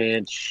my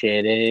pants,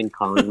 shitting,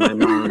 calling my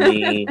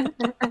mommy,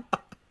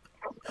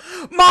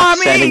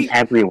 Mommy! upsetting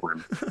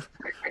everyone.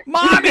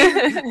 Mommy!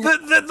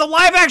 The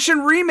live action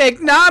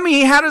remake,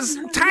 Nami had his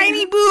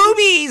tiny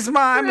boobies,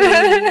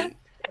 Mommy!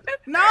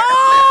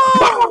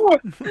 No!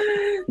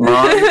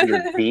 Mom,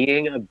 you're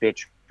being a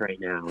bitch right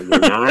now. You're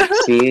not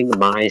seeing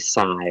my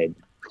side.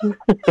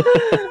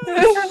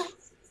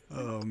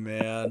 Oh,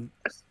 man.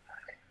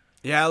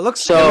 Yeah, it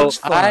looks So,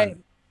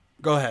 fun.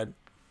 Go ahead.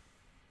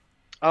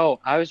 Oh,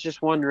 I was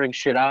just wondering,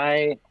 should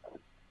I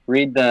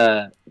read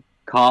the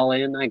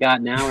call-in I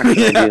got now, or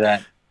should I do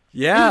that?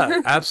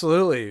 Yeah,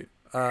 absolutely.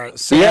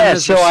 Sam Yeah,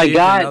 has so I received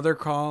got- another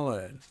call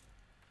in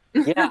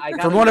Yeah, I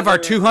got from one of our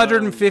another,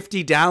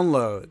 250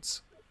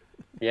 downloads.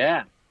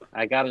 Yeah,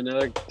 I got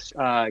another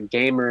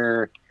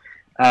gamer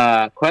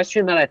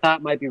question that I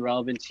thought might be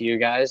relevant to you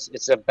guys.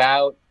 It's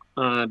about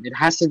it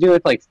has to do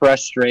with like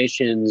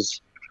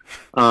frustrations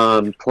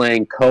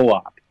playing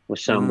co-op with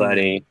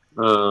somebody.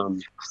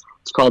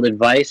 It's called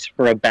Advice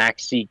for a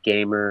Backseat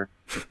Gamer.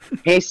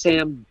 Hey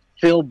Sam,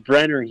 Phil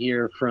Brenner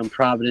here from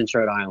Providence,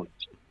 Rhode Island.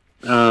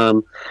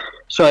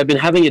 So I've been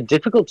having a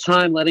difficult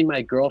time letting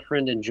my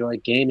girlfriend enjoy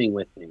gaming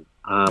with me.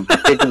 I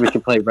figured we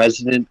could play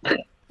Resident.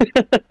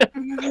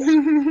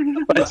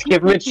 Let's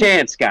give him a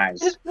chance,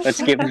 guys.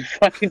 Let's give him a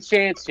fucking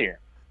chance here.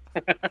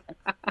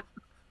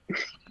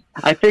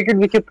 I figured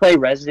we could play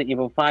Resident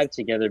Evil 5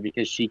 together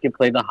because she could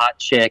play the hot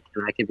chick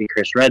and I could be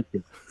Chris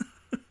Redfield.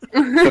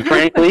 But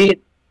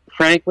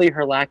frankly,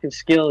 her lack of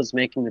skill is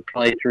making the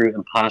playthrough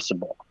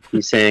impossible.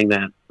 He's saying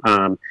that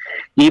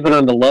even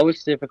on the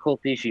lowest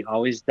difficulty, she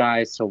always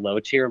dies to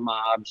low-tier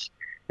mobs,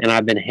 and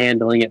I've been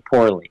handling it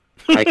poorly.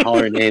 I call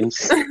her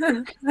names.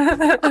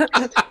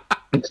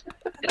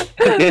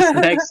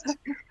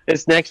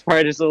 This next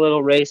part is a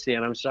little racy,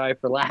 and I'm sorry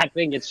for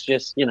laughing. It's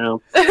just,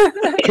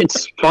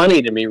 it's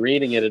funny to me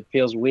reading it. It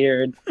feels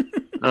weird.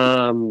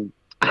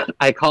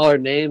 I call her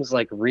names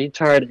like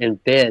retard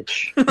and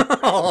bitch.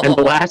 And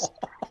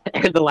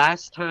the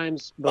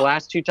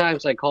last two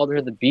times I called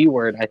her the B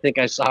word, I think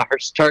I saw her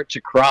start to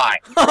cry.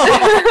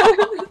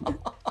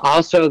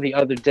 Also, the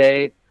other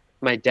day,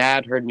 my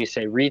dad heard me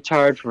say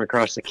retard from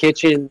across the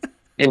kitchen,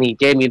 and he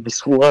gave me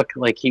this look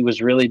like he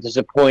was really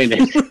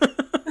disappointed.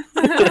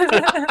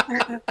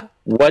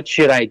 What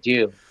should I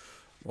do?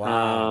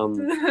 Wow.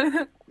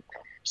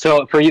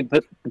 So for you,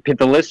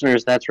 the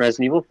listeners, that's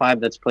Resident Evil 5.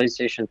 That's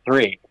PlayStation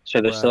 3.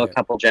 So there's still a Right.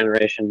 couple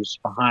generations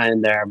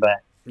behind there.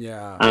 But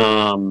Yeah.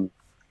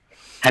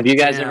 have you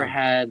guys Yeah. ever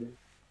had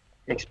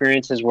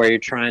experiences where you're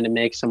trying to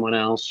make someone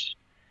else,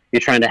 you're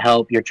trying to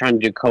help, you're trying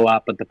to do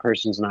co-op, but the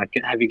person's not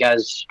good? Have you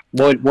guys?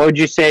 What would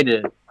you say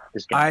to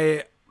this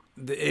guy?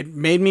 It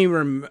made me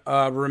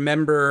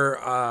remember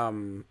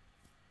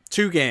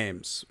two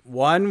games.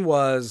 One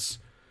was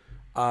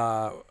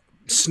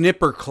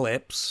Snipper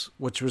Clips,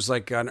 which was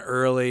like an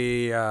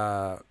early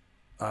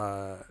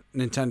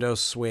Nintendo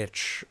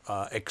Switch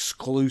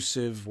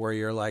exclusive where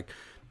you're like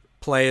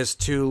play as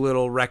two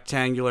little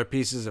rectangular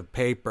pieces of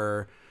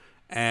paper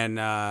and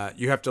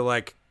you have to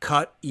like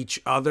cut each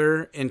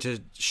other into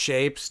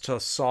shapes to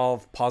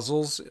solve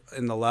puzzles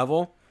in the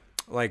level.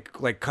 Like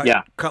cut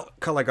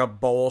like a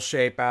bowl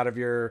shape out of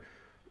your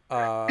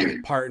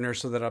partner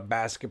so that a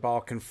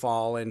basketball can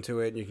fall into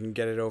it and you can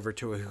get it over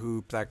to a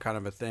hoop, that kind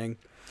of a thing.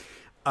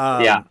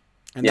 And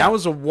that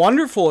was a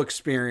wonderful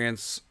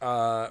experience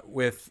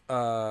with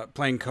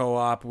playing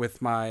co-op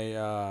with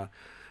my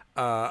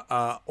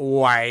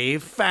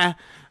wife.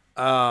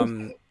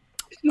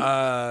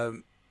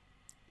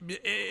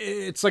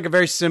 It's like a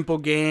very simple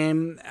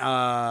game,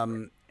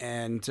 and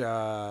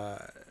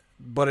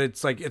but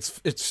it's like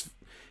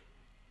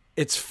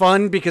it's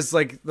fun because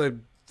like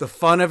the the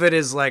fun of it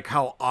is like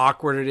how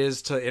awkward it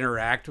is to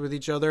interact with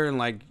each other, and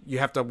like you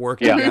have to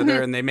work Yeah.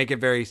 together, and they make it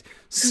very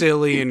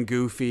silly and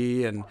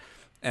goofy, and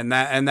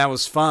that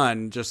was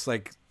fun. Just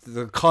like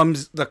the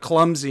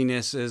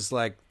clumsiness is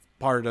like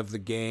part of the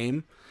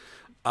game.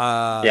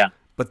 Yeah.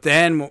 But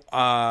then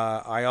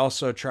I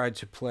also tried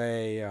to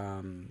play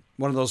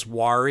one of those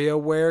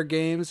WarioWare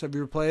games. Have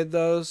you ever played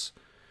those?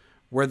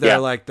 Where they're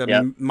like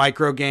the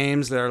micro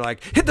games. They're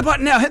like, hit the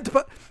button now, hit the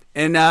button.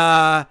 And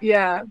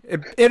Yeah.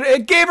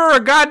 it gave her a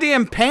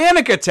goddamn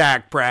panic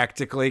attack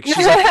practically. She's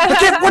like,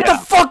 okay, what the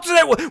fuck did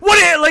I, what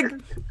is, like,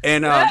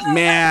 and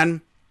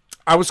man,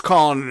 I was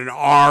calling an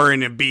R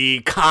and a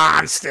B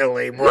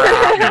constantly, bro.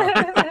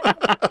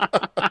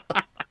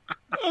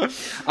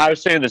 I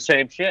was saying the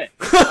same shit.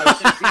 I was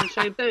saying the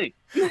same thing.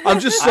 I'm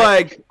just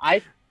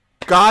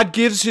God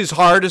gives his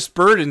hardest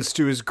burdens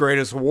to his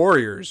greatest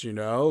warriors, you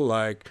know?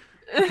 Like,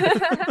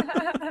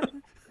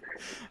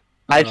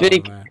 I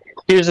think man.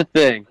 here's the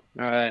thing.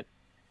 All right,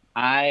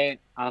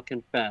 I'll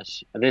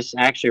confess. This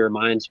actually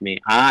reminds me.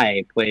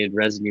 I played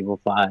Resident Evil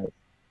 5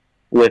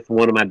 with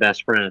one of my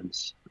best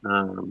friends,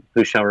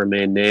 who shall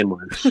remain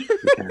nameless.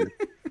 Okay.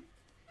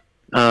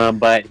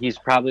 But he's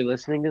probably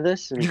listening to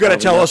this. And You got to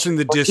tell us in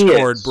the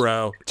Discord, is.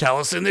 bro. Tell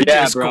us in the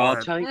Yeah,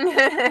 Discord. bro.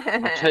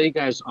 I'll tell you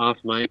guys off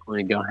mic when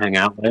we go hang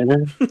out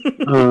later.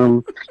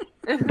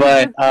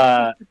 But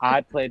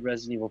I played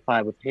Resident Evil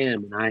 5 with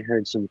him, and I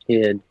heard some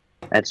kid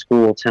at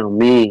school tell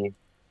me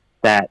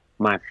that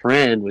my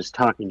friend was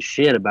talking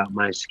shit about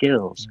my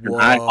skills. And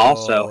I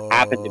also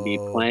happened to be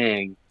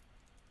playing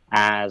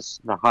as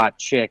the hot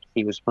chick.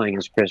 He was playing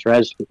as Chris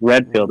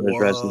Redfield as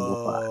Resident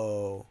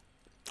Evil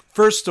 5.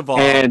 First of all,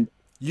 And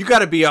you got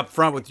to be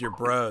upfront with your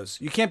bros.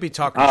 You can't be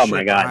talking Oh shit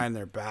my God. behind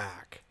their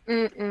back.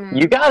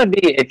 you gotta be,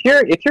 if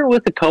you're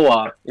with a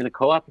co-op, in a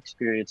co-op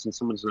experience, and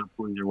someone's not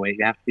pulling their weight,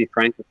 you have to be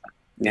frank with them.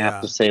 You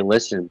have to say,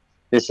 listen,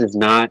 this is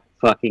not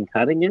fucking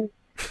cutting it.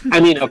 I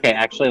mean, okay,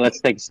 actually, let's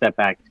take a step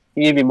back.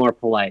 You need to be more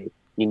polite.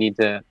 You need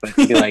to, but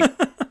be like,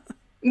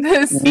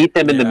 meet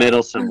them in the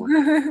middle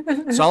somewhere.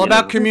 It's all You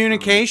about know,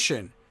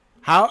 communication.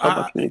 How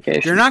about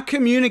communication. you're not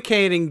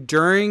communicating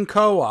during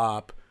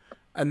co-op,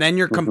 and then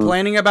you're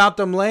complaining about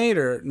them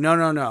later.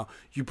 No.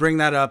 You bring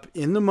that up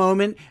in the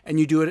moment, and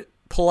you do it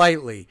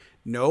politely.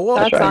 No,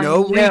 That's right.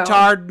 no on you.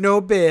 retard,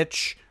 no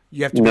bitch.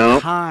 You have to No.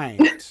 be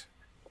kind.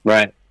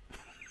 Right.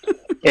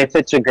 If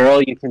it's a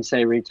girl, you can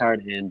say retard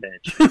and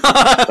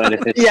bitch. But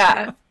if it's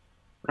Yeah.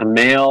 a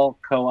male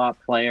co-op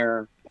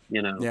player,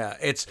 you know. Yeah,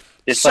 it's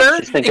Just sir.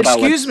 just think about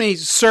Excuse what's- me,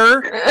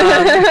 sir.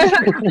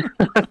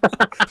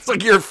 It's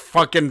like your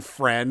fucking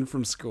friend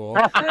from school,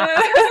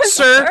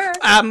 sir.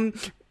 I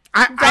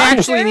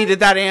actually needed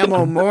that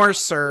ammo more,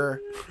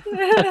 sir.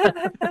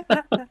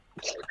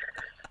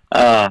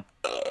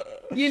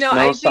 You know,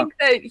 No, I think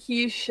that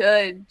he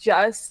should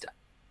just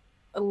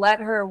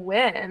let her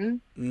win,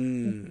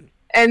 Mm.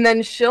 and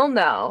then she'll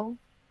know,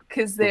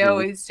 because they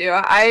always do.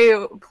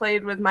 I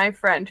played with my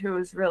friend who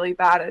was really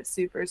bad at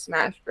Super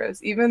Smash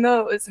Bros. Even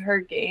though it was her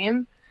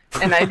game,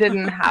 and I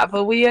didn't have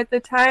a Wii at the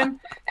time,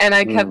 and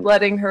I kept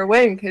letting her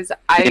win because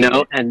I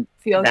and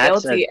feel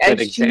that's guilty. a good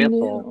And she example.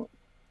 knew.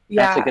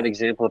 That's Yeah. a good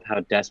example of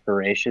how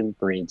desperation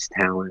breeds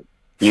talent.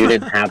 You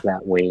didn't have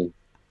that Wii,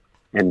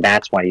 and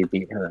that's why you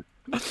beat her.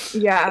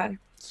 Yeah.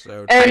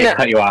 So I And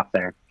cut you off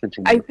there.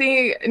 Continue.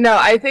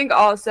 I think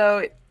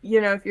also, you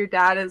know, if your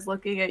dad is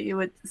looking at you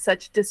with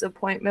such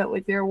disappointment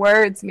with your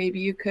words, maybe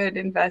you could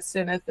invest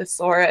in a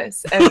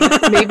thesaurus. And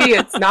maybe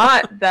it's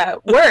not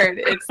that word,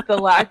 it's the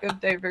lack of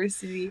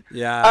diversity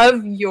yeah,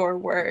 of your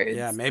words.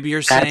 yeah. Maybe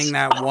you're That's- saying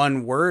that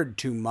one word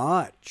too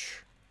much.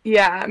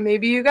 Yeah,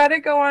 maybe you got to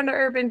go on to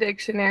Urban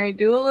Dictionary,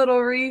 do a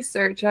little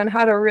research on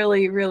how to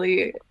really,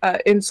 really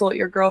insult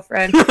your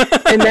girlfriend,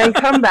 and then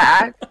come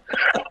back,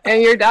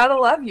 and your dad will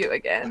love you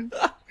again.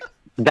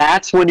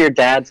 That's when your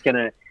dad's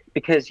gonna,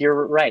 because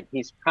you're right.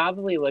 He's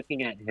probably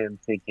looking at him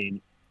thinking,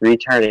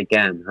 "Retard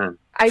again, huh?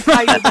 I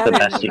thought you That's the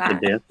better best than you could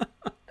that. do."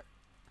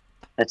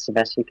 That's the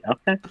best you could.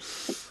 Okay.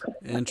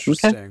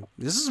 Interesting.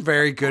 This is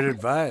very good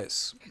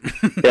advice.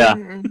 Yeah.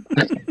 Mhm.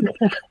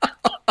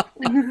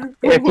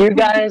 If you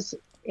guys,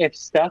 if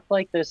stuff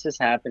like this is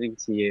happening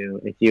to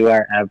you, if you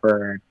are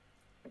ever,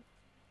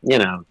 you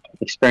know,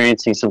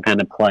 experiencing some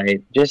kind of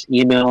plight, just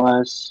email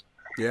us.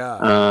 Yeah.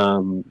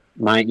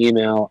 My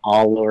email,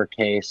 all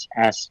lowercase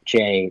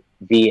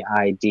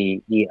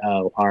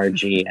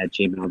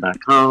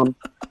sjviddeorg@gmail.com.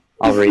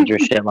 I'll read your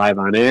shit live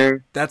on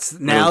air. That's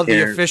now the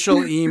care.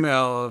 official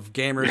email of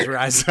Gamers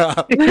Rise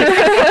Up.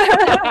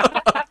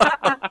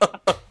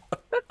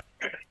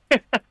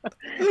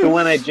 The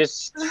one I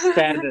just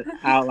said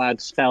out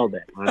loud, spelled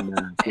it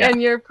on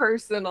And your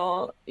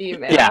personal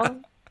email.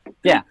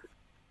 Yeah.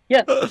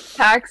 Yeah.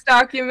 Tax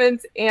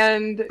documents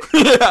and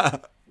Yeah.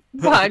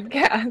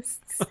 podcasts.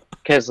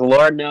 Because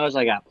Lord knows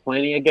I got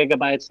plenty of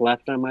gigabytes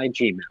left on my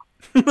Gmail.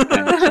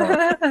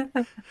 Okay,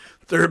 so,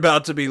 They're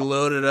about to be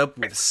loaded up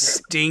with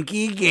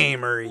stinky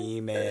gamer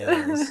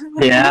emails.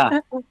 yeah.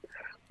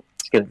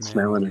 It's good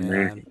smelling in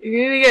there. Man.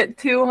 You're gonna get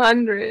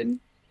 200.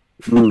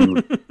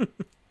 Mm.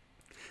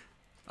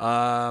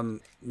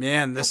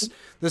 Man,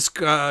 this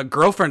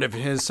girlfriend of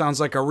his sounds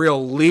like a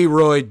real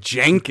Leroy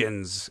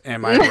Jenkins.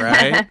 Am I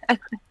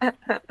right?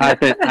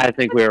 I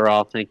think we were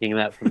all thinking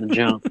that from the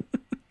jump.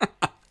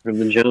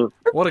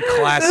 What a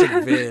classic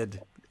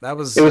vid. That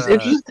was. It was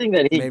interesting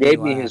that he gave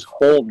me his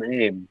whole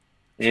name.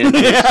 And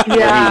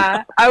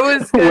Yeah, I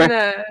was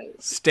gonna.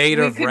 State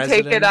We of could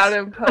residence. take it out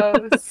in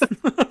post.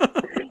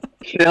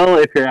 Phil,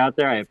 if you're out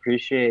there, I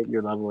appreciate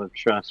your level of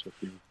trust with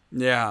me.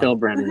 Yeah. Phil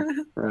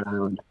Brennan, Rhode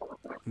Island.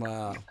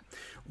 Wow.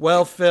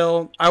 Well,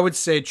 Phil, I would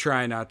say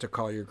try not to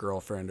call your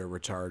girlfriend a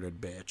retarded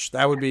bitch.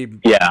 That would be.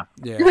 Yeah.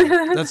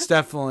 That's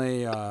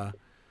definitely.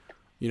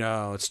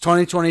 It's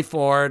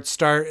 2024.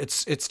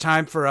 It's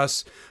time for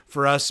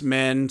us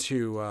men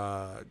to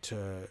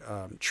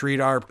treat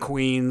our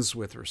queens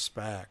with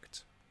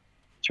respect.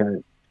 That's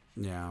right.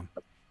 Yeah.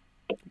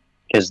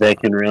 Because they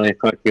can really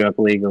fuck you up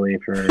legally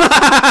for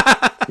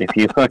if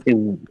you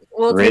fucking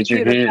We'll raise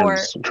take your you to court.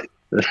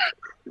 hands.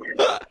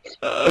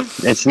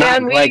 It's not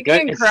And we like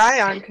can good.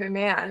 cry on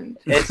command.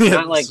 It's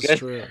not like This is good.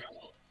 true.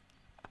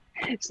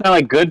 It's not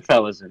like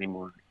Goodfellas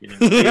anymore. If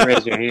you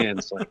raise your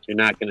hands, like you're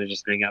not gonna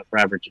just hang out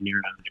Robert De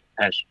Niro and Joe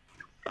Pesci.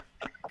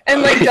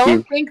 And like,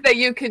 don't think that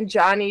you can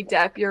Johnny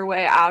Depp your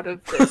way out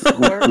of this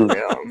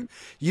courtroom.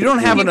 You don't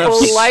have People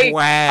enough like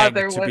swag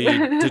other to be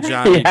women. to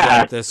Johnny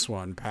Yeah. Depp this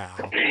one,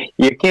 pal.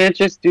 You can't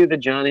just do the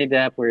Johnny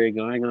Depp where you're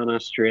going on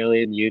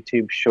Australian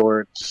YouTube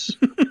shorts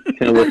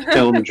filled with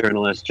film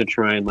journalists to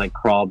try and like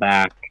crawl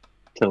back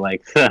to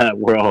like the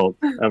world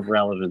of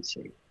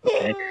relevancy.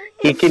 Okay,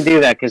 he can do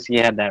that because he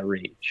had that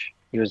reach.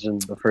 He was in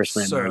the first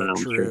Land So on Elm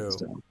true.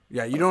 Street. So.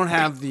 Yeah, you don't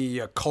have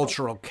the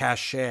cultural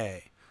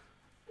cachet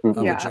of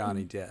Mhm. Yeah. a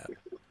Johnny Depp.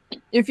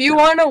 If you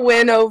want to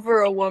win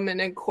over a woman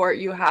in court,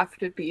 you have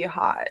to be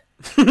hot.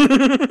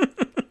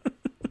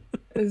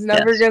 It's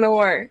never Yes. gonna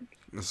work.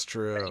 That's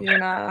true. If you're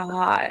not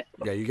hot.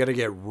 Yeah, you got to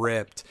get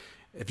ripped.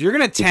 If you're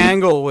gonna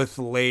tangle with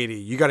a lady,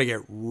 you got to get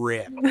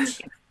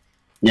ripped.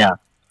 Yeah.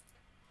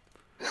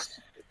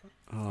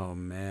 Oh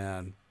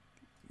man,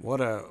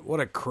 what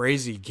a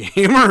crazy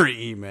gamer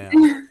email.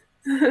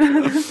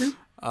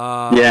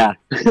 Yeah.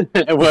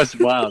 It was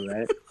wild,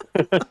 right?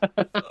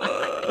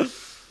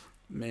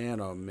 Man,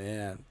 oh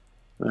man.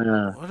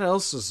 Uh, What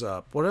else is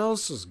up? What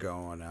else is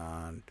going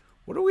on?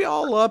 What are we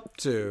all up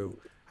to?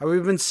 Have we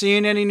been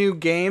seeing any new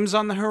games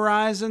on the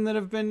horizon that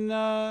have been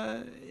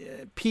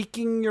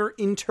piquing your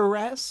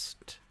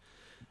interest?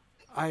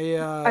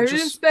 I've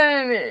just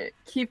been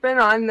keeping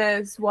on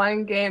this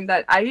one game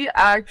that I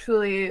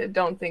actually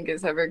don't think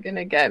is ever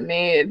gonna get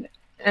made,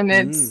 and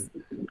it's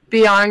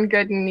Beyond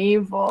Good and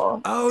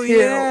Evil. Oh 2.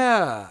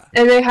 yeah.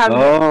 And they have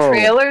Oh.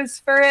 trailers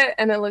for it,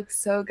 and it looks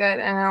so good,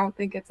 and I don't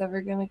think it's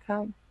ever gonna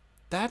come.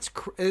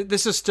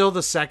 This is still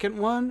the second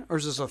one, or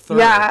is this a third?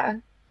 Yeah,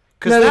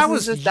 because No, that this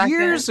was is the second.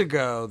 years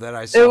ago that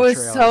I saw. it was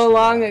trailers so for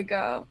long that.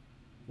 ago.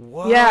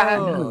 Whoa.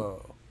 Yeah.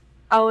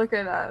 I'll look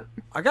it up.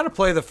 I gotta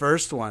play the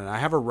first one. I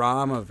have a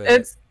ROM of it.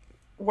 It's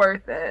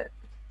worth it.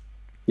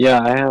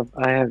 yeah,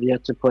 I have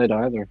yet to play it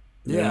either.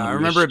 Yeah, I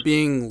remember it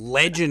being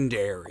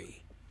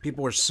legendary.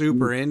 People were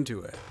super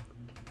into it.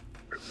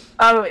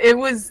 Oh, it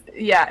was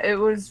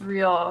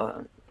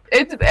real.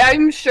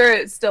 I'm sure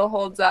it still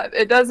holds up.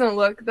 It doesn't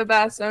look the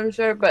best, I'm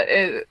sure, but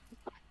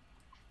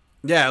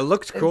Yeah, it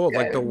looked cool. It's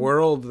Like the good.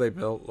 world they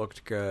built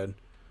looked good.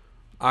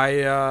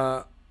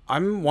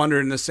 I'm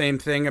wondering the same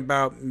thing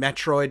about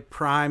Metroid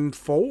Prime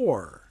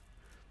 4.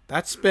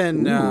 That's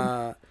been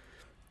that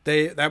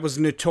was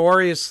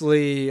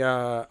notoriously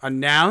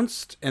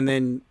announced, and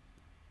then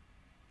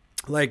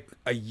like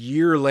a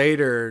year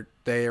later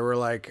they were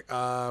like,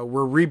 we're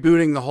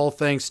rebooting the whole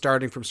thing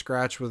starting from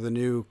scratch with a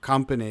new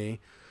company.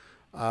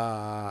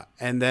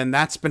 And then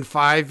that's been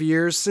 5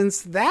 years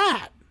since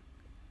that.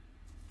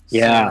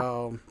 Yeah.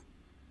 So,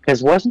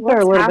 Because wasn't there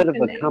a What's little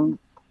bit of a happening?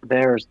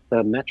 there's the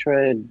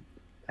Metroid.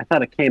 I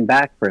thought it came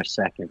back for a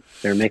second.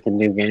 They're making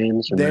new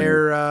games. And then-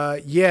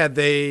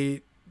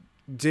 they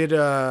did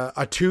a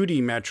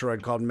 2D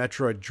Metroid called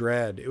Metroid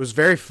Dread. It was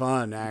very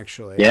fun,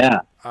 actually. yeah,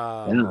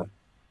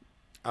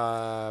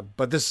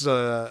 But this is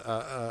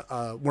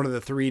a one of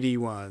the 3D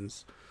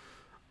ones.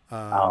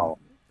 Oh.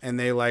 And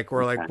they were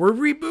Okay. like, we're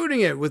rebooting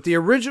it with the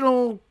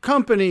original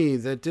company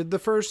that did the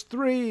first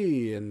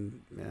 3,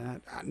 and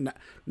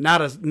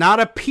not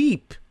a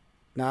peep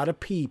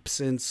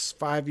since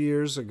 5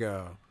 years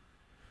ago.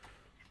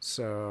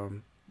 So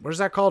what is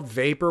that called?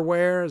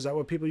 Vaporware? Is that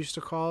what people used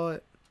to call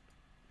it?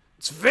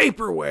 It's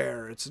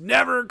vaporware. It's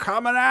never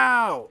coming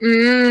out.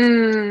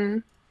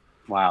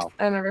 wow.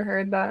 I never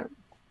heard that.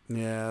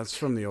 Yeah, it's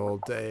from the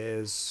old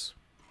days.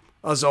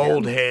 Us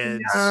old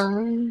heads.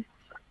 Young.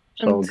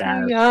 So I'm too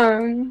bad.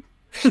 young.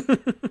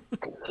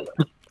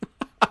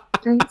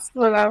 It's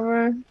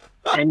whatever.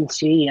 I'm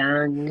too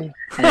young.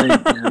 I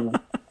don't know.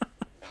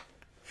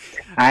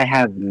 I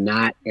have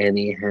not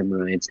any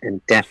hemorrhoids,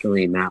 and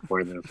definitely not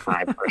more than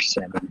 5 or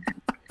 7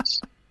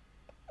 hemorrhoids.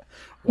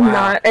 Wow.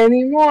 Not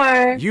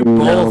anymore. You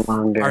No both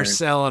longer. are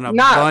selling a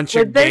Not bunch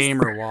with of this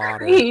gamer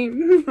water.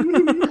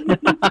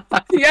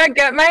 Yeah,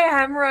 get my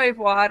hemorrhoid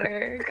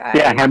water, guys.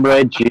 Yeah,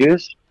 hemorrhoid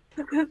juice.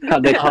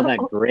 They call that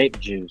grape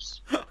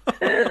juice.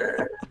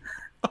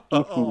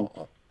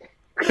 Oh.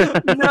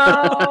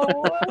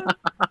 No.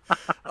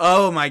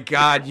 Oh my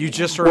God! You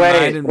just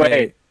reminded me.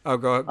 Wait. Oh,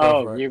 go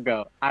Oh, for it. you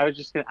go. I was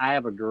just gonna. I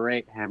have a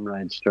great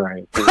hemorrhoid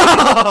story.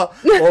 Well,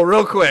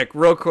 real quick.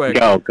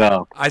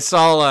 Go. I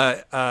saw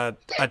a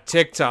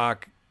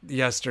TikTok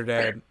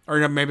yesterday, or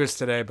no, maybe it's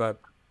today, but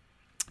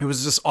it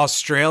was this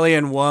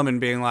Australian woman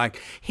being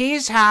like,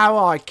 "Here's how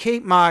I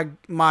keep my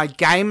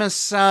gamer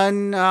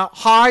son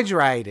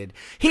hydrated.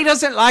 He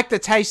doesn't like the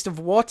taste of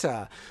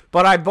water,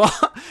 but I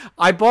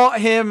bought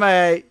him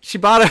She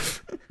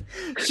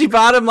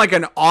bought him like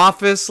an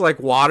office like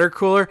water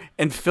cooler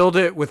and filled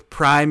it with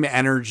Prime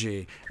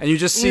Energy. And you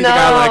just see the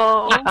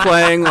guy like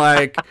playing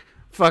like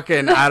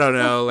fucking, I don't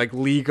know, like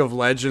League of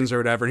Legends or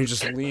whatever. And he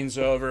just leans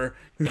over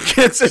and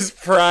gets his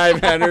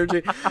Prime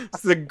Energy.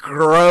 It's the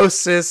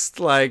grossest,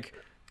 like,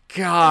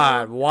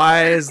 God,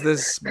 why is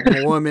this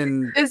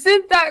woman...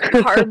 Isn't that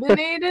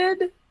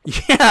carbonated?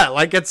 Yeah,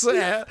 like it's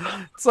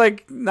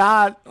like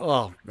not.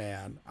 Oh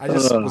man, I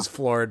just was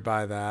floored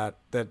by that.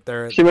 That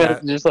they're She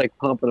was just like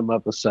pumping them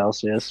up with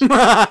Celsius.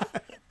 God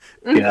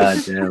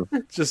damn.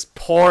 just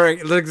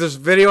pouring. Like there's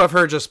video of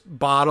her just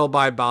bottle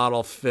by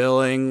bottle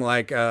filling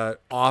like a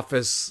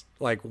office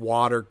like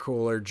water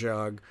cooler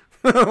jug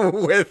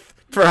with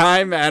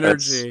Prime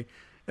Energy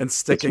and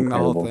sticking the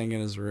whole thing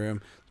in his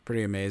room.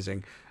 Pretty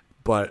amazing.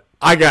 But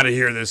I got to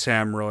hear this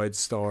hemorrhoid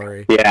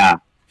story. Yeah.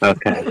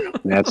 Okay,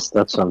 that's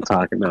what I'm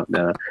talking about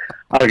now.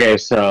 Okay,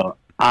 so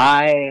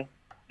I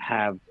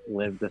have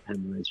lived with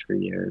hemorrhoids for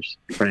years,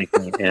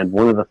 frankly, and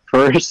one of the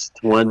first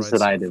ones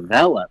that I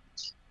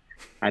developed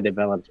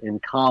in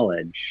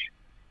college,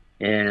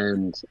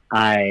 and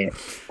I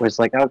was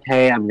like,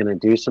 okay, I'm going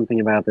to do something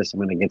about this. I'm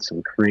going to get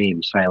some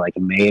cream. So I like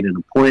made an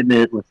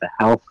appointment with the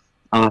health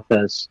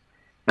office,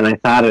 and I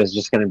thought it was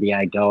just going to be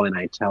I go and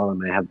I tell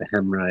them I have the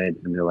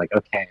hemorrhoid, and they're like,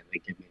 okay, they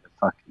give me the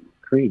fucking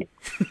cream.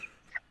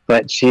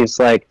 But she's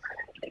like,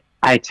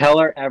 I tell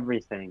her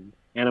everything,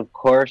 and of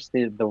course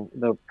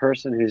the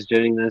person who's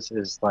doing this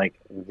is like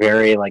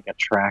very like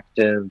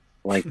attractive,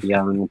 like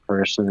young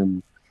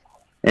person,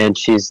 and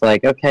she's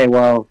like, okay,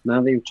 well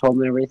now that you've told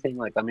me everything,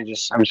 like I'm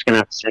just gonna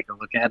have to take a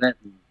look at it,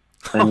 and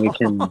then we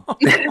can.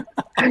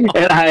 And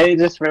I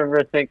just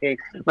remember thinking,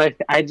 like,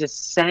 I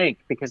just sank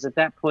because at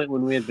that point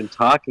when we had been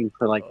talking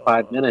for like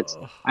 5 minutes,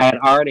 I had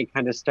already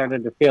kind of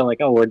started to feel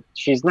like, oh,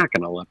 she's not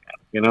gonna look at it,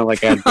 you know,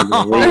 like I'd been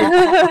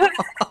relieved.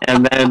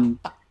 And then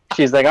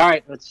she's like, all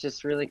right, let's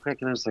just really quick.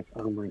 And I was like,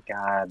 oh my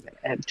God,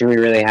 do we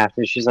really have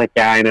to? She's like,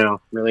 yeah, I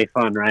know, really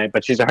fun, right?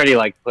 But she's already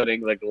like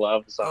putting the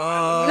gloves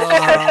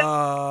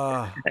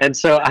on. And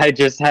so I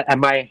just had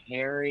my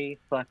hairy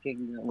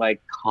fucking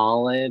like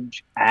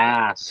college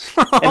ass.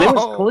 And it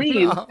was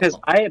clean because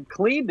I had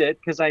cleaned it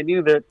because I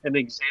knew that an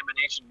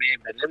examination may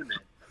have been in it.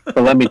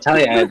 But let me tell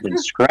you, I had been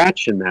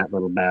scratching that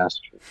little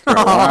bastard for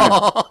a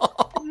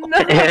while. No.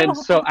 And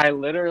so I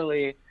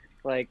literally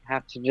like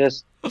have to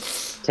just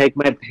take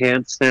my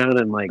pants down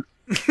and like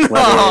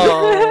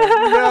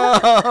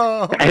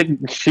No.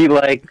 and she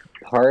like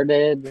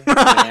parted my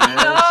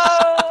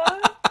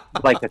ass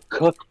like a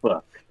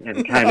cookbook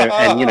and kind of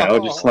and you know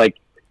just like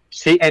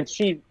she and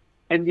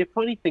the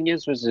funny thing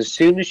is was as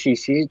soon as she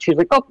sees it she's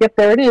like, oh yep,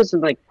 there it is,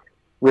 and like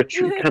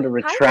kind of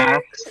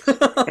retracts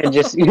and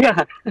just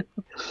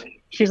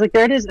she's like,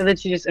 there it is, and then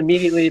she just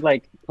immediately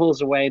like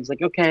pulls away and is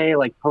like, okay,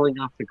 like pulling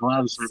off the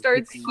gloves,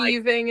 Starts thinking,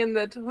 heaving in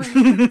the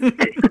toilet.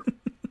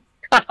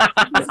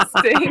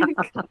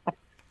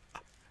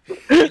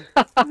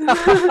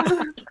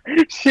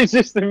 She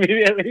just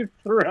immediately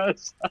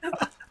throws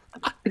up.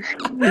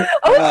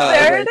 Oh,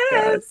 there it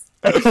is.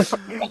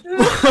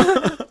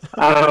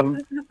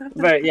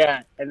 But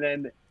yeah, and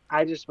then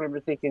I just remember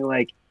thinking,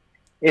 like,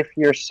 if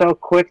you're so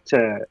quick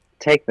to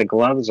take the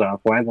gloves off,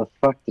 why the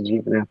fuck did you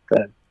even have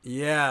to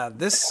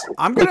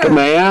I'm look at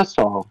my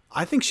asshole?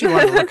 I think she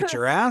wanted to look at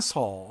your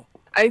asshole.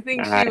 I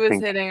think she was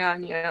hitting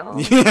on you.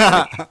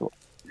 Yeah.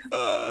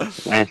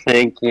 I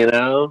think, you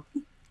know.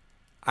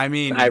 I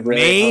mean, I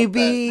really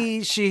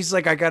maybe she's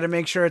like, I got to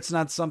make sure it's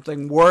not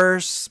something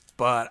worse,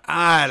 but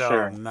I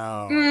don't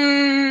know.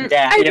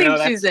 Yeah, I you think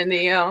know, she's into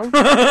you.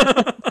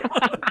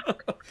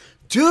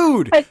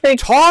 Dude, I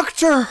think talk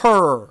to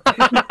her.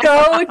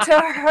 Go to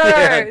her.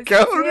 Yeah,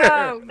 go to her.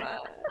 Sam.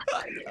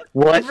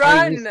 what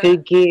are you Run.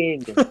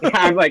 thinking?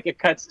 I'm like, it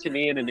cuts to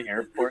me in an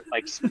airport,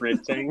 like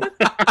sprinting.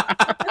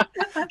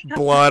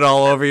 Blood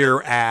all over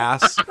your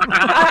ass.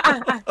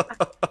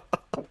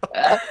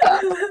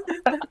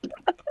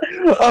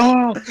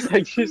 Oh,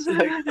 like just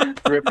like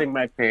ripping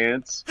my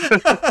pants.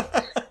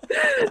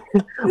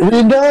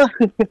 Linda.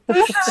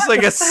 It's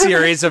like a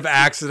series of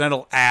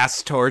accidental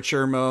ass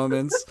torture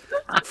moments,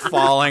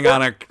 falling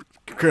on a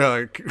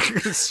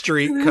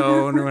street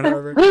cone or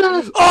whatever.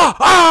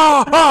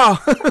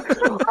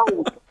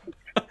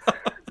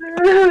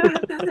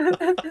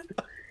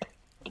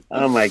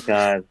 Oh my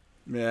God.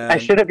 Man. I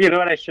should have, you know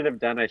what I should have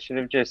done? I should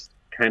have just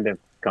kind of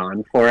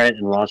gone for it,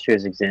 and while she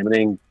was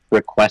examining,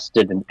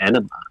 requested an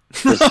enema.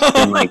 Just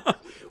been like,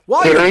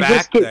 While Can you're I back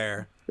just get-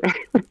 there.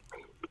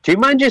 Do you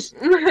mind just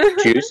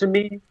juicing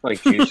me? Like,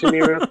 juicing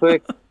me real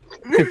quick?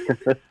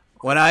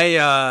 When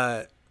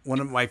I one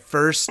of my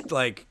first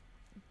like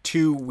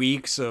 2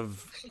 weeks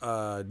of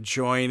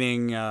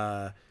joining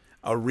a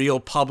real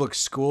public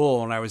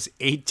school when I was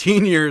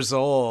 18 years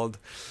old.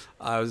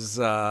 I was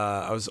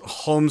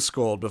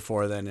homeschooled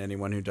before then.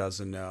 Anyone who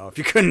doesn't know, if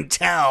you couldn't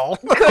tell,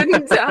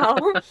 Couldn't tell.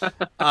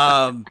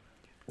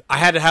 I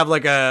had to have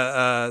like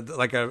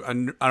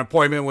an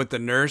appointment with the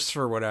nurse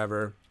or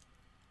whatever,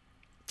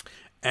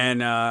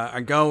 and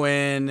I go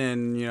in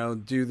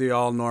and do the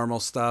all normal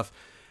stuff,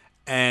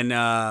 and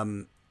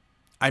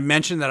I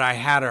mentioned that I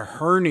had a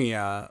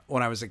hernia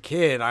when I was a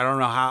kid. I don't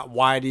know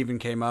why it even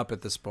came up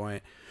at this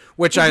point,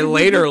 which I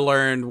later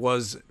learned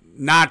was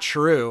not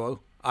true.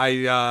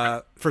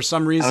 I for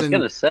some reason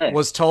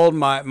was told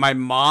my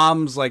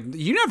mom's like,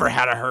 you never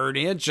had a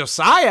hernia.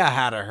 Josiah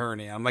had a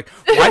hernia. I'm like,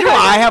 why do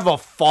I have a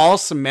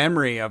false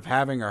memory of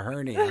having a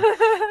hernia?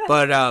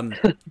 But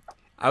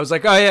I was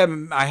like, oh yeah,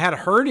 I had a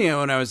hernia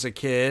when I was a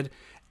kid,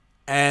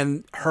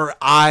 and her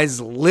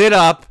eyes lit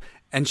up.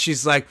 And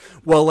she's like,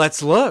 well,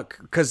 let's look,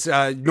 because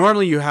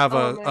normally you have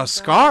a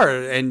scar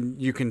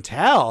and you can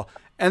tell.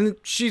 And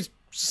she's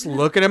just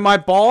looking at my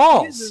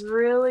balls. She's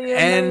really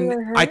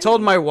and I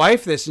told my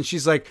wife this, and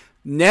she's like,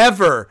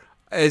 never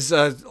is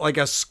a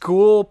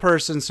school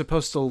person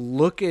supposed to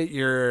look at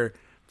your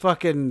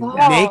fucking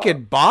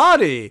naked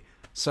body.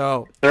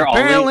 So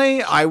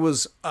apparently I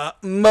was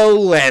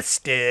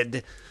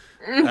molested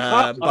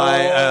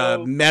by a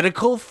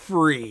medical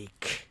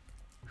freak.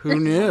 Who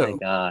knew? Oh my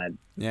God.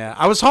 Yeah,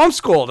 I was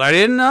homeschooled. I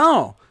didn't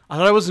know. I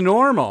thought it was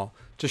normal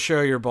to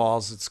show your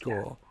balls at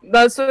school.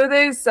 That's where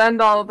they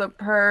send all the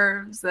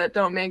pervs that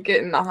don't make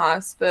it in the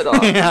hospital.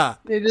 Yeah.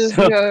 They just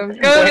go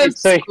to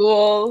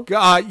school.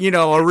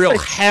 A real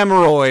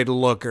hemorrhoid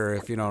looker,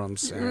 if you know what I'm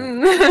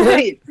saying.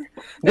 Wait.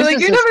 They're like,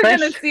 you're never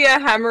going to see a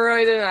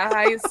hemorrhoid in a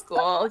high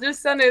school.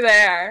 Just send her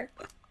there.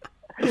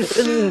 This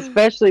is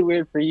especially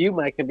weird for you,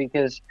 Micah,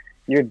 because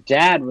your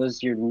dad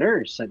was your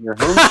nurse at your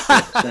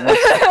homeschool.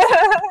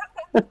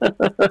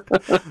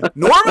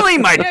 Normally,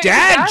 my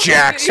dad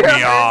jacks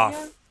me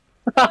off.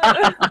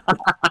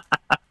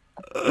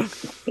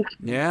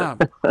 Yeah.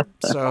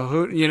 So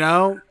who?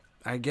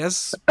 I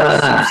guess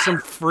some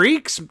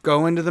freaks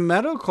go into the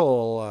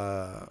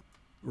medical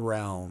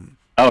realm.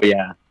 Oh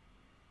yeah.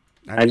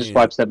 I just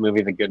watched that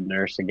movie, The Good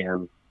Nurse,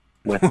 again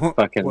with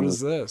fucking. What is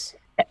this?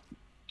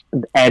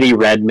 Eddie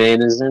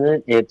Redmayne is in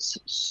it. It's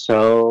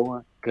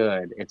so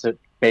good. It's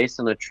based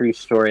on a true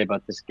story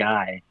about this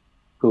guy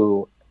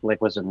who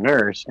was a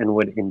nurse and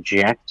would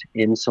inject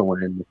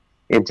insulin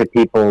into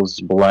people's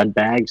blood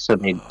bags so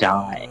they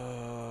die.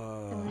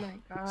 Oh my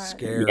God.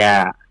 Scary.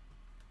 Yeah.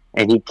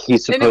 And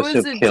he's supposed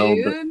to have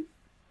killed. Dude?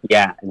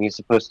 Yeah, and he's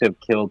supposed to have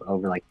killed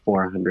over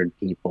 400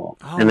 people,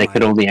 and they my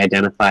could only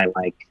identify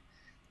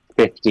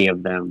 50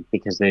 of them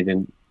because they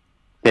didn't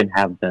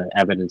have the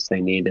evidence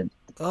they needed.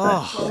 Oh,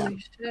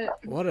 Holy shit.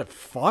 what a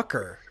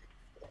fucker!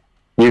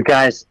 You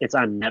guys, it's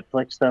on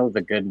Netflix though.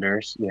 The Good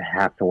Nurse. You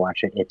have to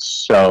watch it. It's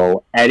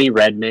so Eddie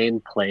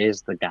Redmayne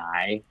plays the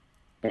guy,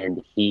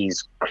 and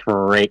he's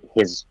great.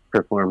 His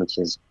performance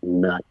is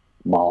nut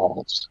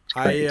balls.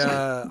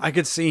 I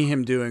could see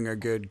him doing a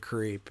good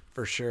creep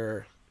for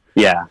sure.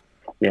 Yeah.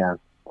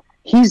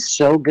 He's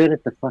so good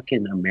at the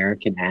fucking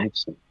American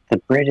accent. The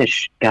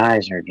British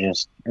guys are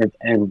just,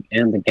 and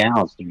the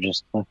gals, they're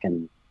just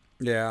fucking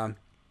Yeah.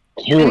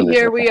 killing And it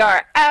here with we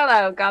are.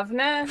 Hello,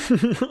 governor.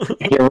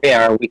 Here we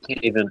are.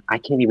 I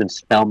can't even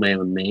spell my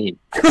own name.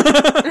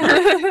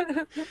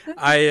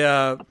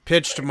 I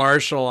pitched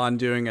Marshall on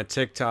doing a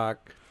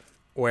TikTok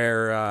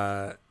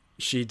where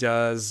she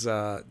does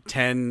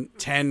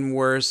 10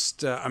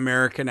 worst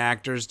American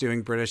actors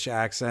doing British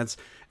accents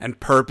and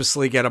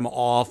purposely get them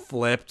all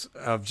flipped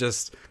of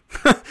just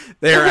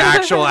their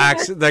actual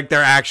accent,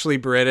 they're actually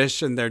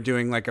British and they're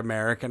doing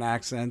American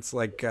accents.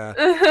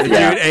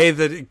 The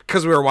dude,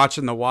 because we were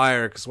watching The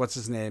Wire, because what's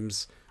his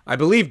name's, I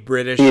believe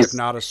British, if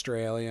not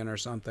Australian or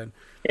something.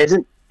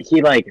 Isn't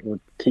he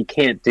he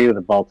can't do the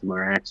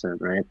Baltimore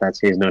accent, right?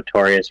 He's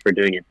notorious for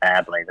doing it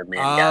badly. The main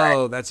guy.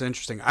 Oh, that's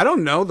interesting. I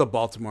don't know the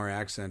Baltimore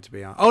accent, to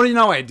be honest. Oh,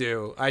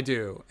 I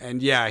do.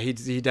 And yeah,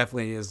 he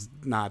definitely is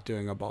not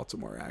doing a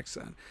Baltimore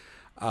accent.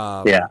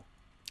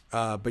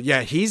 But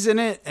yeah, he's in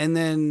it. And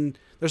then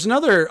there's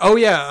another. Oh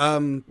yeah.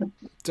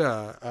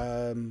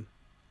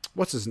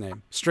 What's his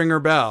name? Stringer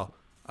Bell.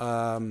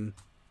 I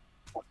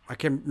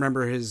can't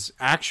remember his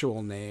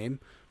actual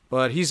name,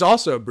 but he's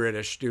also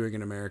British doing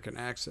an American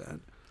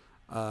accent.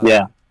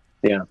 Yeah.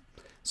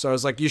 So I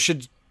was like, you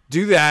should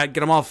do that,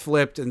 get them all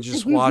flipped, and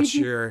just watch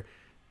your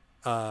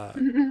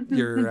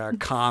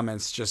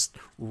comments just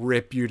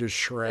rip you to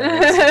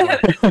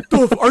shreds.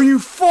 Are you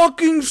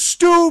fucking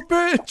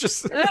stupid?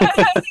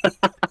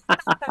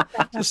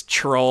 Just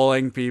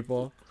trolling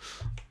people.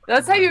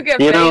 That's how you get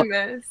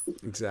famous.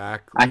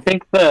 Exactly. I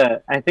think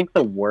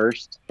the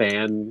worst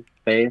fan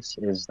base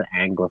is the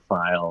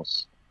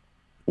Anglophiles.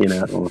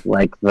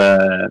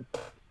 The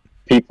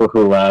people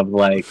who love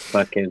like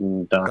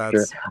fucking Doctor.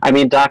 That's I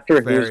mean, Doctor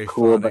Who's very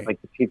cool, funny. but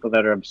like the people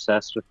that are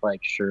obsessed with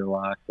like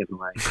Sherlock and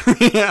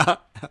like Yeah.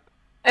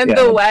 And Yeah,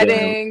 the yeah.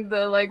 wedding,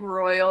 the like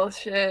royal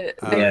shit.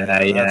 Oh, Yeah,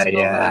 that's yeah, all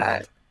yeah.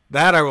 that.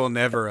 That I will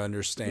never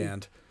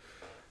understand.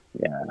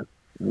 yeah.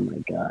 Oh my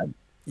god.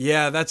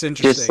 Yeah, that's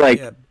interesting. like-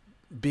 yeah.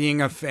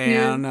 Being a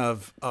fan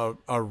of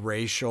a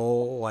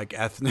racial, like,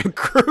 ethnic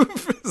group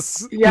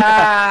is...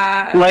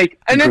 Yeah. Like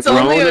and it's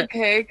only grown-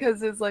 okay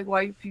because it's like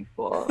white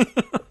people.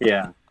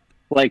 Yeah.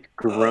 Like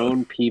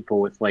grown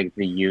people with like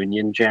the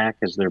Union Jack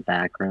as their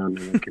background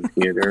in the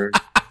computer,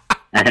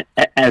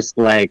 as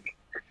like,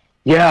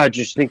 yeah, I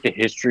just think the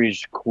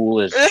history's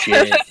cool as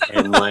shit,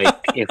 and like,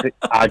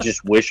 I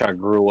just wish I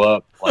grew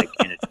up like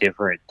in a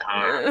different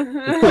time.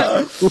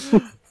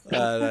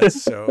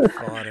 That's so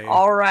funny.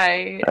 All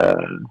right.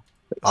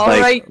 It's All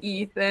like, right,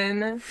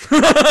 Ethan.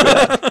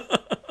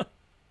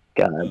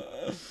 God,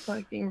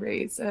 Fucking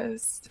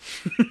racist.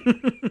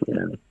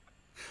 yeah.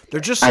 They're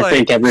just I like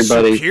think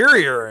everybody-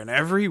 superior in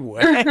every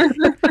way.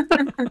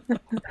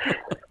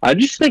 I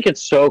just think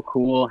it's so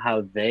cool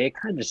how they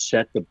kind of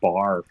set the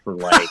bar for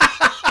like,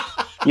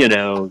 you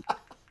know,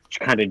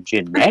 kind of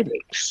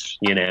genetics,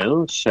 you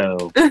know.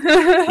 So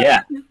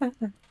yeah,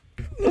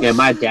 yeah.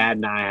 My dad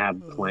and I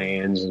have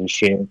plans and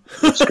shit.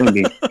 It's gonna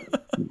be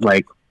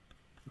like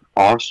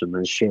awesome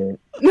and shit.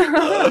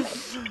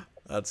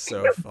 That's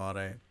so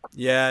funny.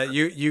 Yeah,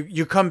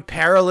 you come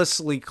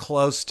perilously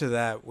close to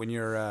that when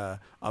you're a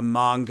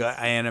manga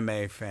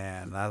anime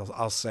fan.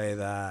 I'll say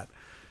that.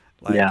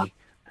 Like, Yeah.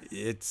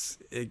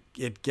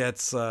 it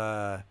gets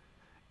real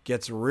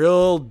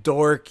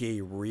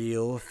dorky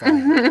real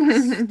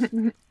fast.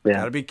 Yeah,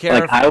 Gotta be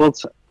careful. like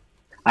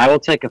I will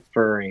take a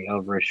furry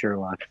over a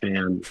Sherlock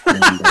fan.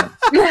 And,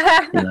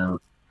 you know,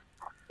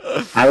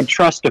 I would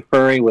trust a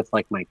furry with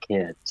like my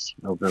kids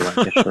over like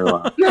a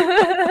Sherlock.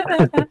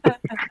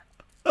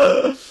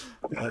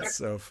 That's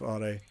so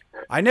funny.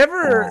 I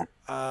never.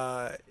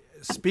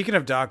 Speaking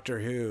of Doctor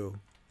Who,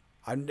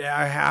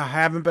 I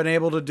haven't been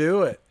able to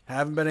do it.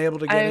 Haven't been able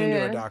to get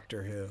into a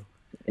Doctor Who.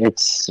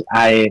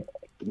 I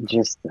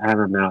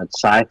don't know.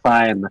 It's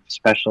sci-fi and the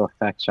special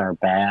effects are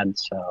bad,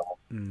 so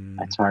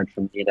it's hard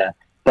for me to.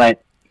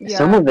 But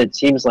some of it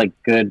seems like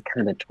good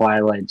kind of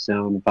Twilight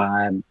Zone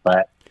vibe,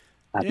 but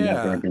I've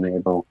never been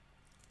able.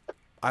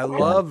 I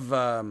love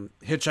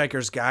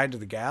Hitchhiker's Guide to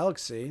the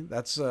Galaxy.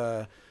 That's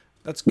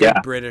good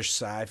British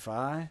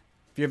sci-fi.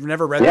 If you've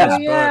never read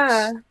those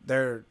books,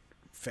 they're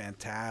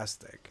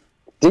fantastic.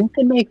 Didn't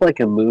they make like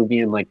a movie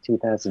in like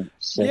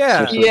 2006?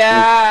 Yeah. Or something?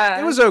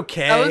 Yeah. It was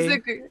okay. That was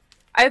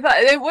I thought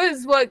it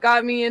was what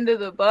got me into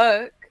the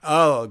book.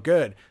 Oh,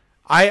 good.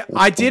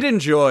 I did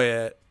enjoy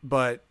it,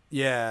 but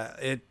yeah,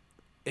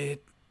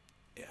 it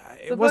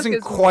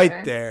wasn't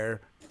quite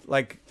there.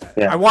 Like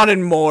I wanted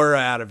more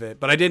out of it,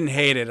 but I didn't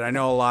hate it. I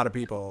know a lot of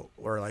people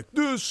were like,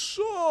 "This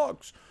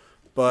sucks,"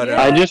 but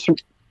I just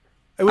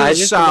it was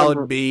a solid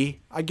remember- B.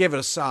 I give it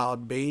a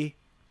solid B.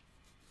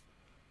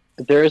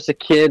 there was a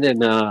kid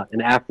in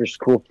an after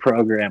school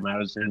program I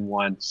was in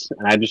once,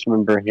 and I just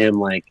remember him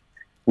like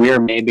we were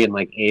maybe in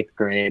like 8th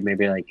grade,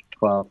 maybe like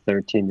 12,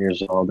 13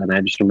 years old, and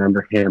I just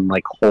remember him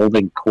like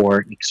holding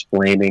court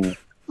explaining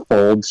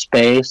fold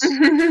space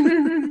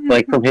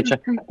like from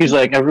Hitchhiker. He's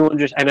like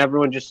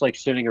everyone just like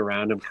sitting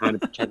around him kind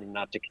of pretending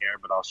not to care,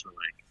 but also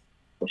like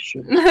this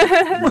shit is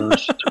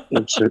the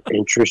most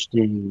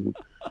interesting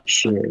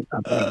shit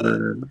I've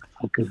ever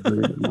fucking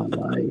heard in my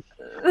life.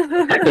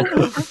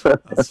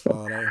 That's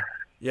funny.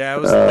 Yeah,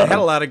 it had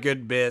a lot of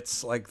good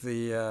bits, like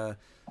the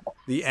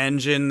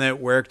engine that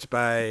worked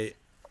by.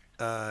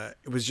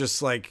 It was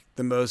just like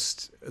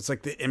it's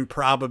like the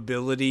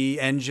improbability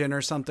engine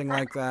or something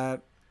like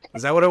that.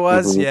 Is that what it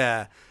was? Mm-hmm.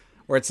 Yeah,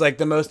 where it's like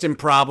the most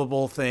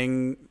improbable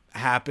thing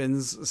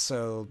happens,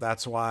 so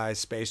that's why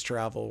space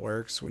travel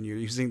works when you're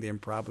using the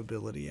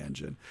improbability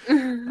engine.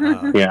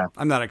 Yeah,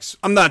 I'm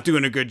not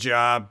doing a good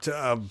job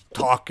of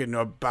talking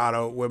about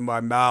it with my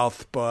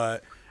mouth,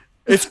 but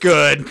it's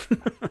good.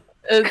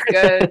 It's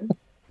good.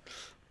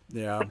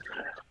 Yeah.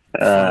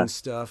 Fun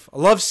stuff. I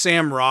love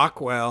Sam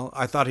Rockwell.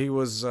 I thought he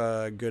was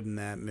good in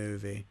that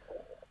movie.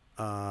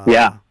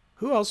 yeah.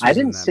 Who else was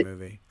in that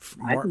movie?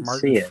 I didn't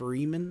Martin see it.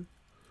 Freeman?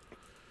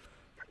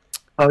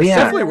 Oh It's yeah,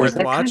 definitely Was worth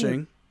that kind of-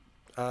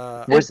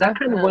 watching. Was that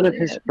kind of one of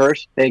his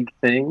first big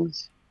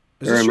things?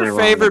 Is Or this am I your wrong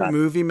favorite about it?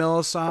 movie,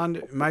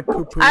 Melisande? Am I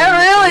poo-pooing I your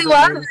really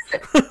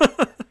favorite love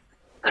movie?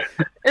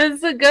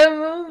 It's a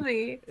good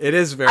movie. It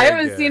is very I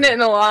haven't good. seen it in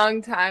a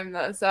long time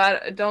though, so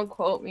don't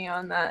quote me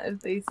on that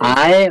if they say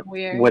I something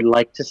weird. would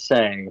like to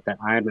say that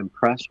I am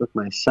impressed with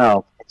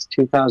myself. It's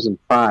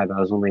 2005. I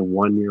was only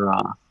 1 year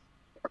off.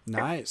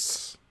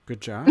 Nice.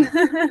 Good job.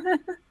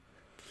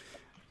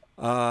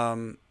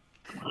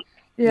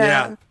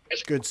 yeah.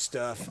 Good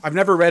stuff. I've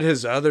never read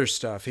his other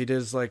stuff. He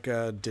does like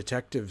a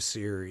detective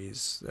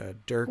series,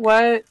 Dirk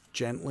What?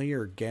 Gently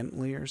or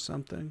Gentley or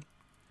something.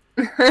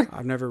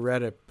 I've never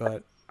read it,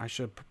 but I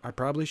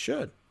probably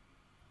should,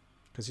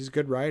 because he's a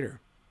good writer.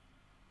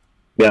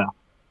 Yeah.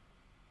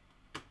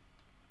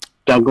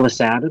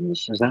 Douglas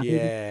Adams? Is that him?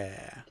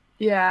 Yeah.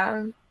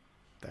 Yeah.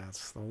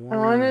 That's the I one.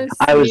 want to see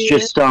I was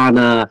just on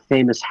a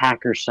famous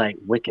hacker site,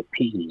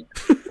 Wikipedia.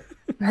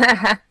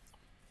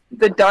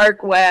 the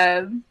dark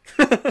web.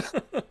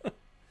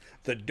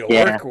 The dork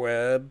Yeah.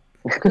 web.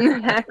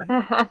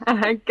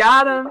 I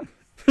got him.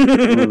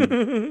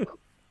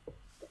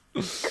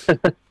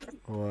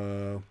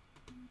 Wow.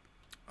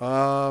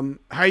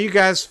 How you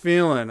guys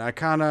feeling? I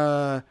kind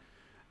of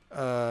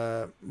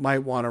might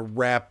want to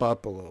wrap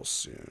up a little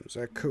soon. Is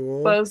that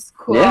cool? Was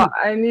cool. Yeah.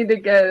 I need to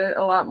get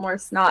a lot more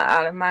snot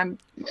out of my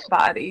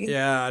body.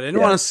 Yeah, I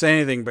didn't want to say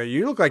anything, but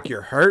you look like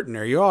you're hurting.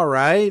 Are you all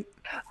right?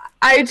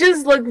 I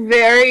just look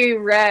very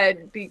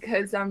red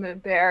because I'm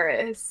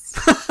embarrassed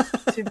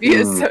to be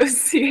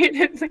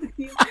associated with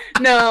you.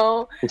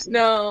 No.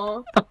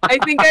 I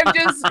think I've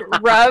just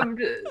rubbed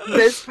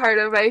this part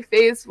of my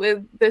face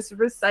with this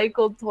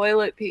recycled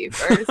toilet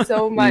paper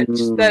so much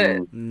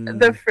that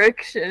the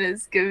friction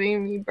is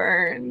giving me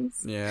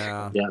burns.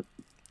 Yeah.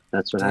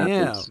 That's what Damn.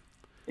 happens.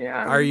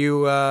 Yeah. Are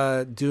you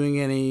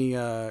doing any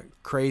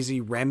crazy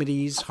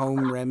remedies,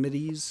 home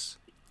remedies?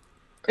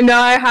 No,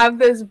 I have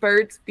this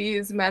Burt's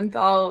Bees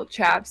menthol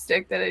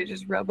chapstick that I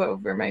just rub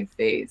over my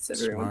face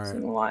every once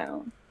in a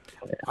while.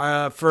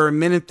 For a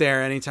minute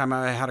there, anytime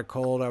I had a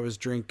cold, I was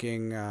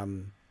drinking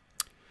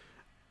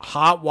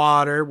hot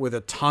water with a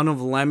ton of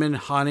lemon,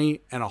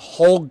 honey, and a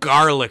whole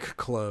garlic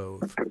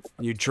clove.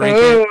 You drink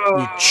it,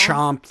 you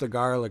chomp the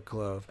garlic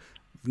clove.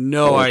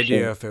 No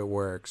idea if it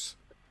works.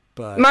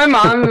 But my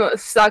mom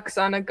sucks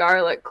on a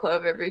garlic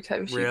clove every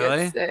time she Really?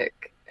 gets sick.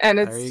 And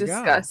There it's you go.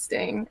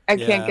 disgusting. I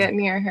Yeah. can't get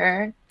near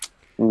her.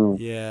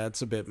 yeah,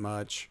 it's a bit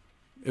much.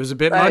 It was a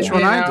bit But, much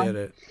when you I know. did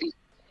it.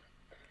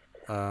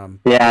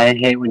 Yeah, I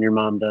hate when your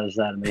mom does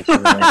that. It makes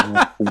it really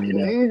hard for me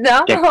to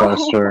No. get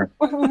close to her.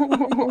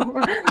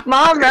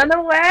 Mom, run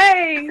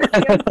away. You're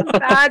a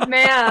bad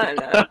man.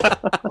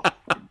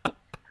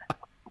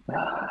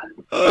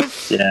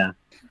 Yeah.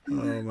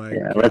 Oh my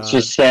Yeah, god. let's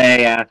just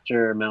say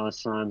after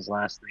Melisandre's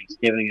last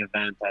Thanksgiving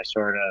event, I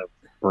sort of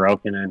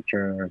broke and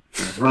entered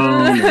her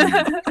home.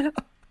 And,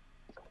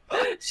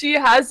 She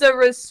has a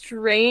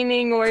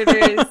restraining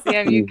order,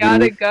 Sam. You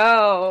gotta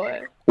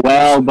go.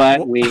 well,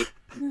 but we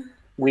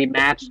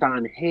matched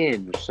on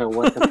Hinge, so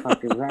what the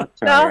fuck is that?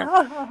 Sorry.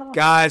 No.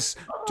 Guys,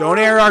 don't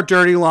air our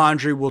dirty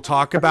laundry. We'll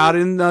talk about it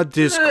in the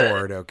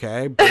Discord,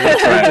 okay? Bring it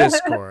to Right. the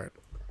Discord.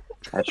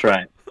 That's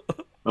right.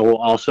 I will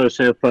also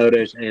send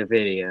photos and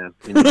video.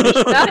 Mhm.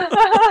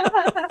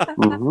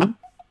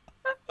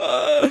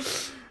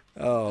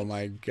 Oh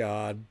my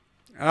god.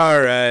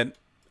 All right.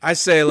 I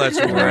say let's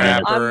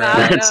wrap On her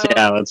that up.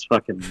 note. Let's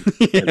fucking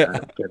get Yeah.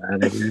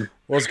 out of here.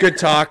 Well, it's good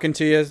talking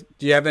to you.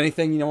 Do you have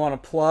anything you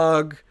want to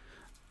plug?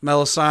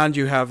 Melisande,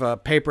 you have a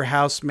paper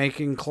house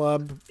making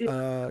club.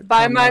 Buy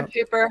coming my up.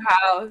 paper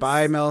house.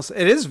 Buy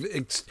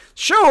Melisande.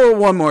 Show her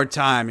one more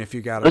time if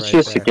you got it Let's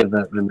right just there. get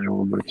that in there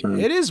one more time.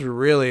 It is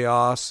really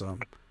awesome.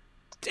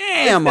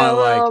 Damn, Just I a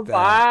little like that.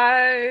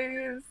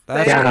 buys.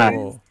 That's Yeah.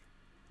 cool.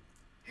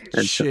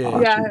 That's Shit.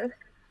 awesome. Yeah.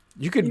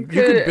 You could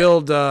You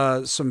build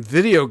some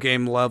video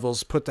game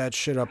levels, put that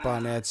shit up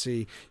on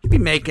Etsy. You'd be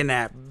making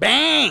that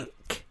bank.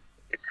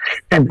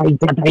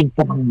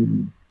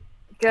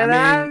 Get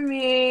I at mean,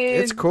 me.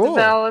 it's cool.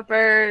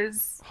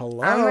 Developers.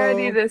 Hello. I'm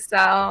ready to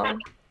sell.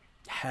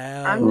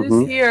 Hell. I'm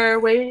just here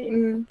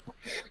waiting.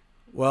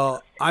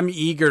 Well, I'm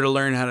eager to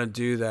learn how to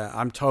do that.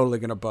 I'm totally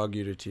gonna bug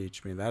you to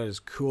teach me. That is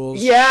cool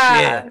as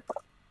Yeah. shit.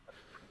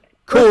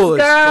 Cool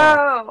Let's as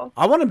fuck. go.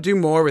 I want to do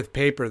more with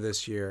paper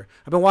this year.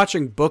 I've been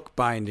watching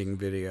bookbinding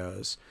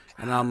videos,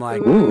 and I'm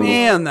like, Ooh.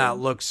 man, that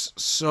looks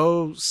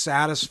so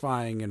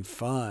satisfying and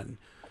fun.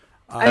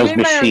 I Those made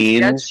my own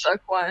machines.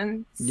 sketchbook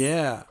once.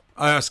 Yeah,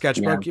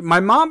 sketchbook. My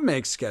mom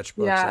makes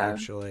sketchbooks Yeah.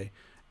 actually,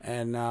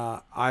 and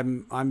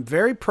I'm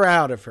very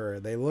proud of her.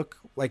 They look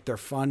like they're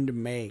fun to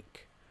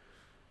make.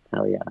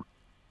 Hell yeah.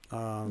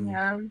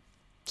 Yeah.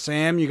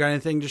 Sam, you got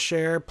anything to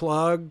share?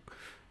 Plug?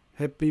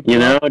 Hit people You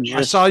know, up? I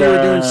just, saw you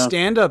were doing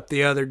stand-up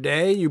the other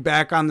day. You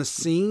back on the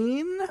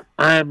scene?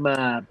 I'm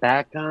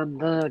back on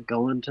the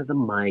going to the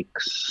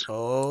mics.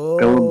 Oh,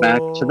 Going back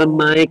to the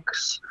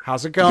mics.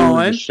 How's it Doing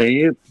going? the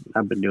same.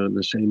 I've been doing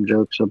the same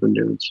jokes I've been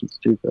doing since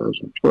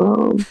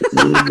 2012.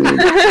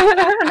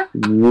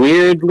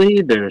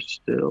 Weirdly, they're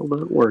still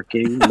not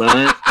working,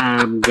 but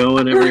I'm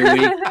going every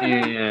week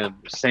and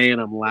saying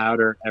I'm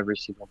louder every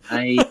single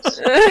night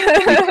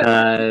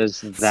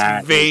because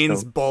that is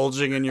Veins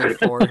bulging in your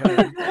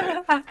forehead.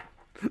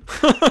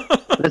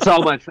 that's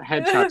all my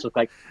headshots look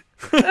like.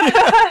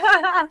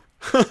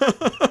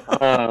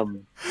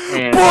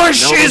 And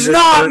Bush no is one's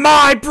not responding-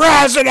 my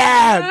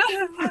president!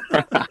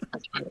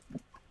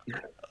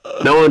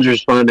 No one's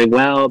responding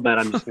well, but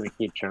I'm just gonna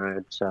keep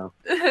trying. So,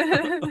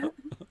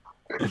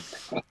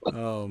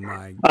 Oh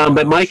my god.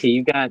 but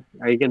Mikey,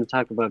 are you gonna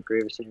talk about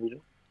Grievous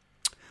Angel?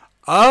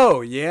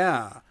 Oh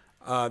yeah.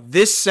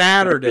 This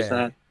Saturday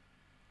that?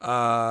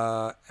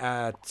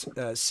 at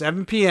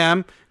 7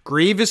 p.m.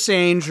 Grievous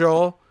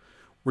Angel.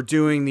 We're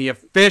doing the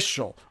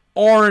official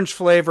orange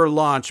flavor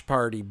launch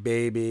party,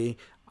 baby.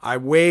 I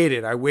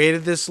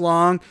waited this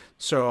long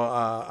so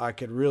I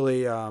could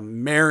really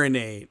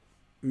marinate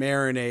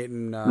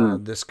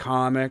in this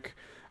comic.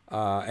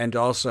 And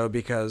also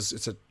because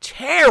it's a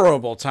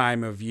terrible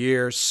time of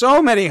year.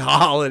 So many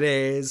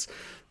holidays.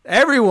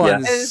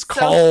 Everyone's It's so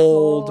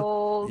cold.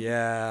 cold.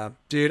 Yeah.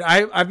 Dude,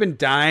 I've been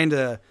dying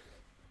to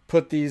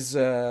put these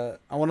I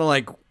want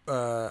to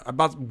I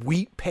bought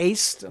wheat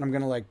paste and I'm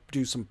going to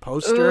do some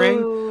postering.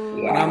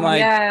 Ooh, And I'm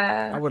like,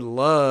 yeah. I would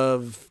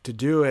love to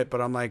do it,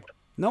 but I'm like,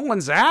 no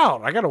one's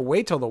out. I got to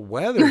wait till the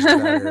weather's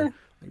better.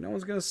 No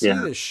one's going to see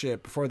this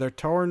shit before they're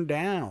torn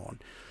down.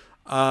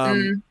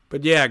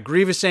 But yeah,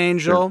 Grievous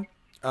Angel,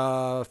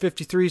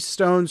 53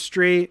 Stone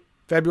Street,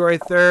 February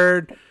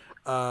 3rd.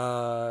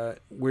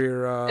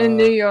 We're in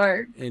New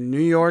York. In New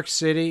York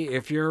City.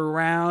 If you're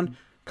around,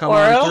 come Or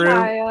on through.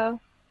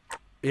 Ohio.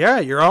 Yeah,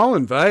 you're all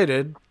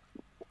invited.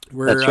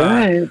 That's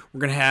right. We're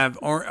gonna have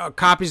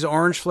copies of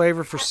Orange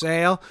Flavor for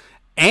sale,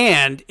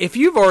 and if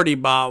you've already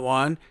bought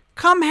one,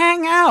 come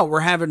hang out. We're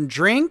having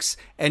drinks,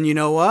 and you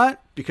know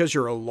what? Because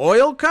you're a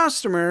loyal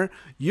customer,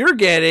 you're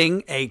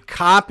getting a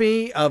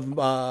copy of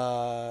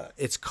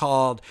it's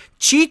called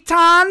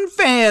Cheeton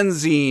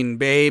Fanzine,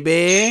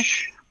 baby.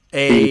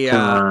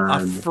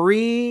 A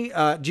free.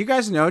 Do you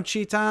guys know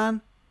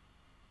Cheeton?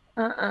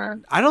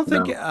 I don't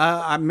think.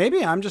 No.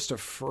 Maybe I'm just a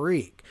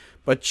freak.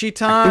 But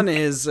Cheeton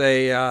is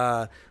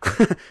a.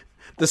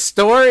 The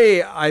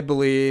story, I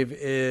believe,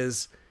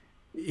 is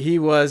he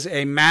was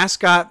a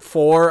mascot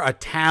for a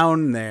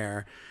town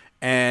there,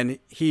 and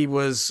he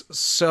was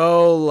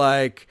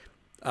so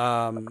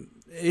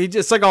he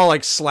just all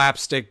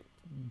slapstick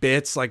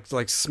bits, like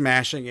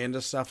smashing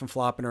into stuff and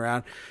flopping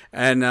around.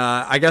 And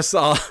I guess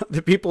all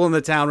the people in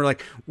the town were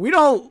like, we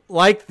don't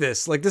like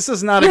this. This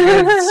is not a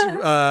good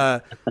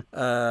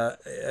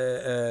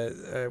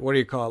what do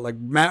you call it?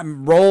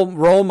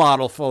 Role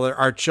model for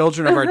our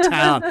children of our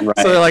town. Right.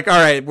 So they're like, all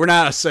right, we're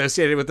not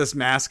associated with this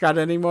mascot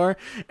anymore.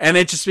 And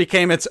it just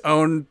became its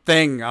own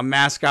thing, a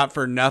mascot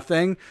for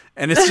nothing.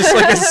 And it's just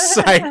a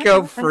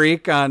psycho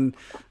freak on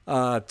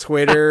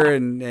Twitter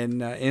and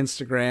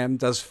Instagram,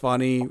 does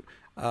funny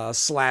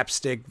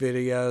slapstick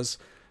videos.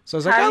 So I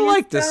was like, I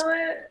like this.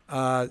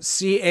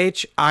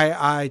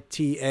 Chiitan.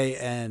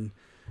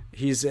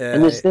 He's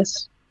And is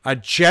this a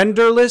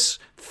genderless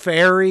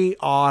fairy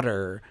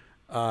otter,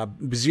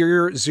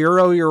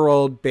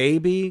 0-year-old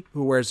baby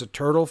who wears a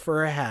turtle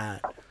for a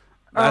hat.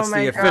 That's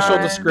the official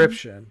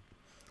description.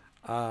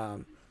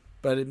 But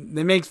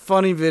they make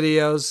funny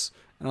videos,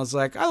 and I was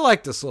like, I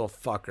like this little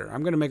fucker.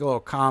 I'm gonna make a little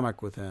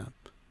comic with him.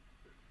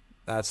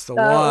 That's the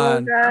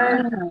one.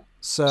 Good.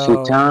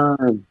 So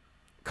Cheeton?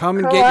 come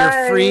and get your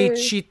free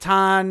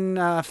Cheeton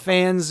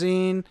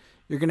fanzine.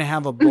 You're going to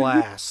have a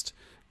blast.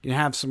 You're going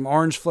to have some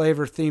orange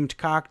flavor themed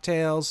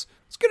cocktails.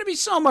 It's going to be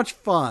so much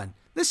fun.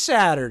 This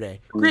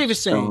Saturday.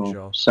 Grievous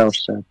Angel. So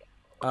sick.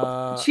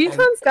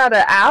 Cheeton's got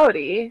an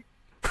Audi.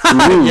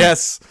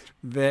 Yes.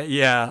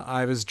 Yeah,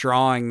 I was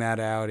drawing that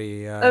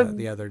Audi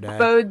the other day.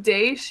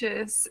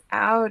 Bodacious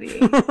Audi.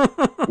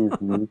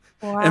 Mhm.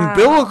 Wow.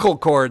 Umbilical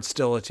cord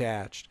still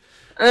attached.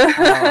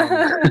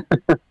 And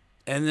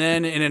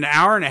then in an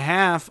hour and a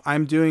half,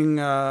 I'm doing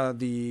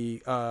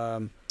the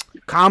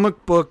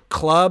Comic Book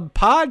Club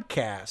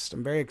podcast.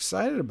 I'm very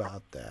excited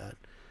about that.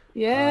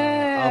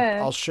 Yeah.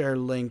 I'll share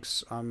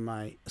links on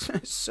my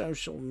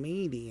social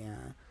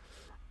media.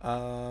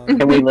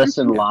 Can we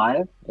listen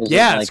live? Is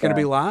It's going to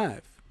be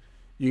live.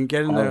 You can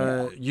get in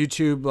the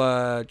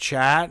YouTube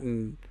chat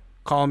and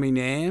call me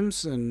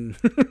names and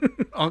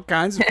all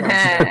kinds of fun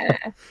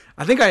stuff.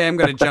 I think I am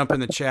going to jump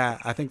in the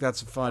chat. I think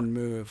that's a fun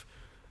move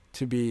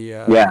to be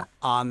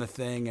on the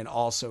thing and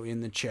also in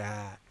the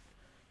chat.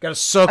 Got to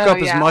soak up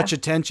as much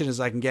attention as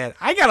I can get.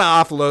 I got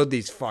to offload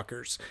these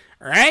fuckers.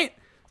 All right?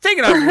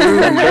 Taking up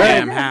room in my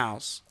damn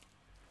house.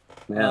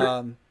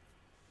 Yeah.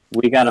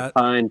 We got to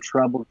find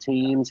troubled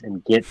teens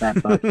and get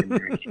that book in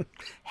there.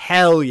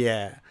 Hell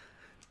yeah.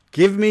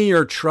 Give me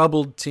your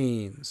troubled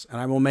teens, and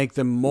I will make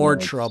them more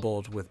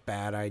troubled with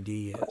bad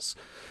ideas.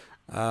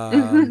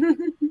 That's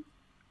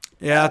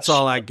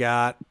all I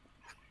got.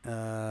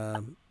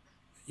 Y'all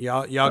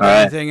got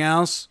anything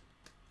else?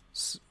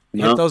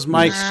 Hit those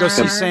mics. Go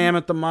see Sam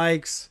at the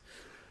mics.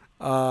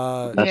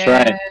 That's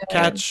right.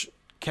 Catch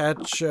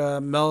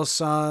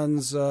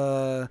Melisand's.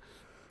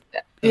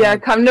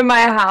 Come to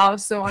my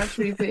house and watch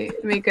me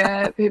make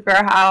a paper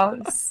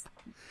house.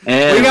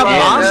 And we got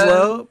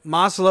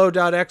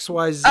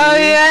Maslow.xyz. Oh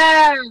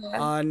yeah.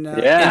 On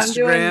I'm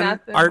Instagram,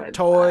 art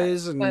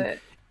toys and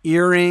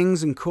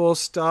earrings and cool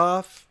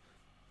stuff.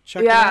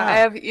 Check it out. I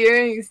have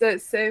earrings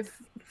that say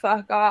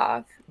 "fuck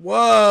off."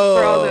 Whoa!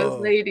 For all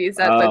those ladies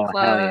at the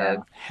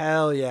club.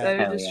 Hell yeah!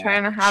 They're just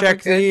trying to have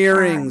check a good the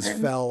earrings,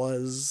 time.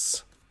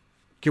 fellas.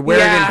 You could wear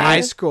it in high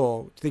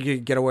school. Think you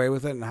could get away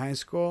with it in high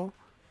school?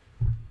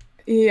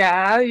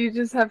 Yeah, you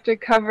just have to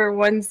cover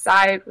one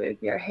side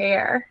with your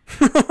hair.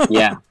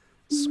 Yeah.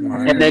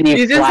 Smart. And then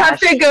you just have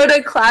to go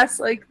to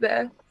class like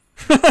this.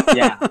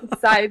 Yeah.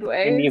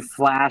 Sideways. And you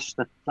flash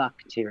the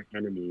fuck to your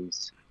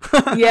enemies.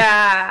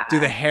 Yeah. Do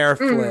the hair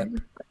flip.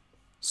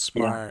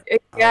 Smart.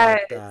 It I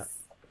like that. gets.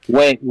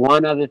 Wait,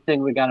 one other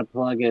thing we got to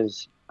plug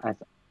is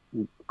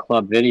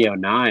Club Video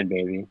 9,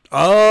 baby.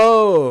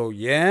 Oh,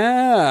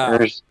 yeah.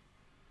 There's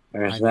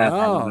I that. I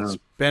know. don't know. It's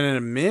been in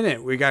a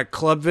minute. We got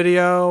Club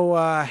Video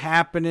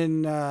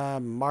happening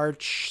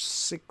March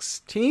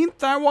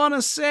 16th, I want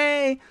to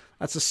say.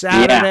 That's a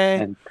Saturday.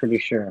 Yeah, I'm pretty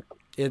sure.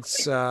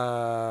 It's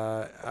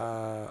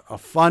a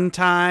fun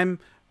time.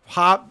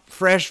 Hot,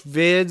 fresh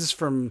vids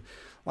from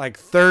like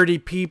 30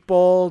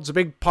 people. It's a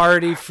big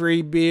party,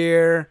 free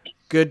beer.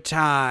 Good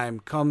time.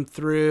 Come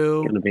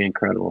through. It's going to be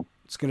incredible.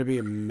 It's going to be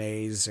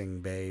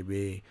amazing,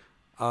 baby.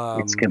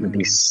 It's going to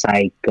be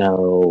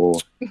psycho.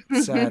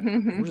 It's at,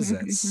 what is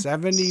that?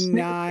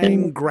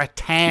 79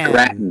 Gratin.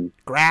 Gratin.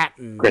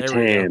 Gratin. There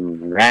we go.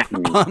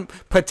 Gratin.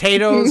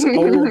 Potatoes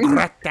au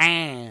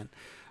gratin.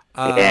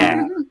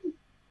 Yeah.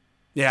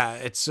 Yeah,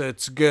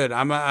 it's good.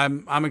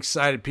 I'm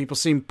excited. People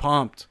seem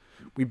pumped.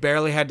 We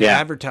barely had to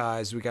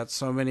advertise. We got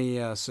so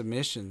many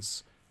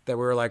submissions that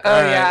we were like, all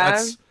right,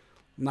 let's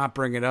not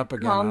bring it up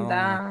again. Calm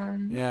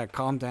down. Yeah,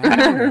 calm down,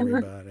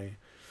 everybody.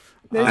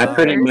 I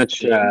pretty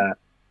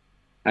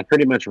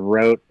much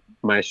wrote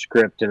my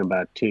script in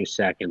about 2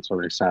 seconds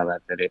when I saw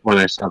that video. When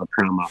I saw the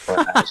promo for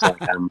it, I was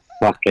like, I'm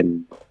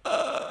fucking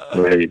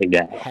ready to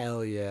go.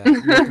 Hell yeah.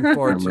 Looking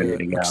forward I'm to ready it.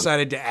 to I'm go.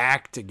 excited to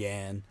act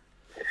again.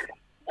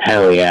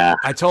 Hell yeah.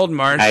 I told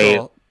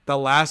Marshall the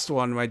last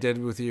one I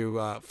did with you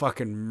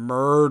fucking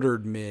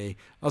murdered me.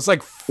 I was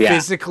like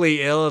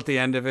physically ill at the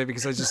end of it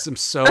because I just am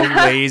so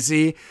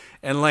lazy.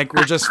 And like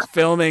we're just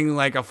filming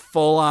like a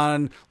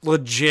full-on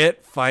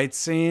legit fight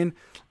scene.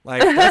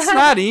 Like that's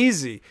not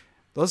easy.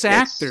 Those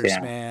actors,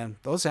 man.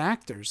 Those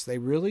actors, they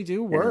really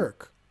do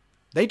work.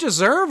 They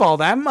deserve all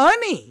that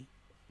money.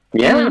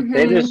 Yeah,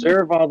 they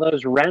deserve all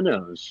those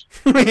Renos.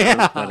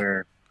 Yeah.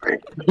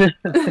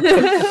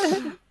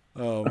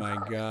 Oh my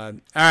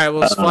god. All right,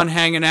 well it's fun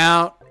hanging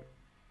out.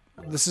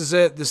 This is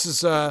it. This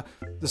is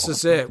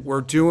it.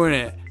 We're doing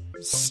it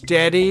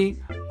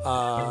steady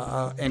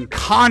and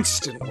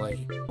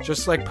constantly,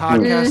 just like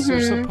podcasts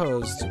are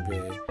supposed to be.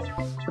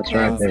 That's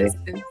right, baby.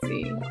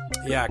 Consistency.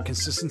 Yeah,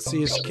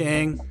 consistency is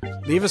king.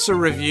 Leave us a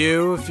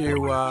review if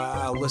you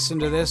listen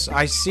to this.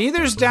 I see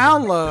there's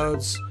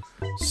downloads,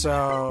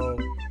 so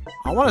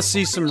I want to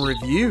see some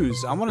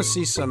reviews. I want to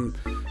see some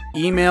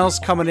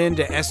emails coming in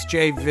to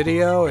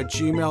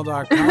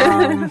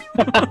sjvideo@gmail.com.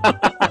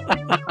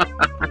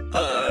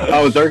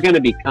 Oh, they're going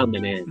to be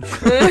coming in.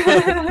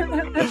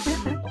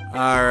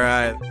 All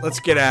right,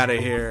 let's get out of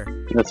here.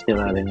 Let's get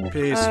out of here.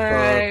 Peace, All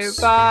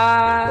folks. right,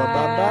 bye.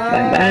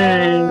 Bye-bye.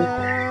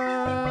 Bye-bye.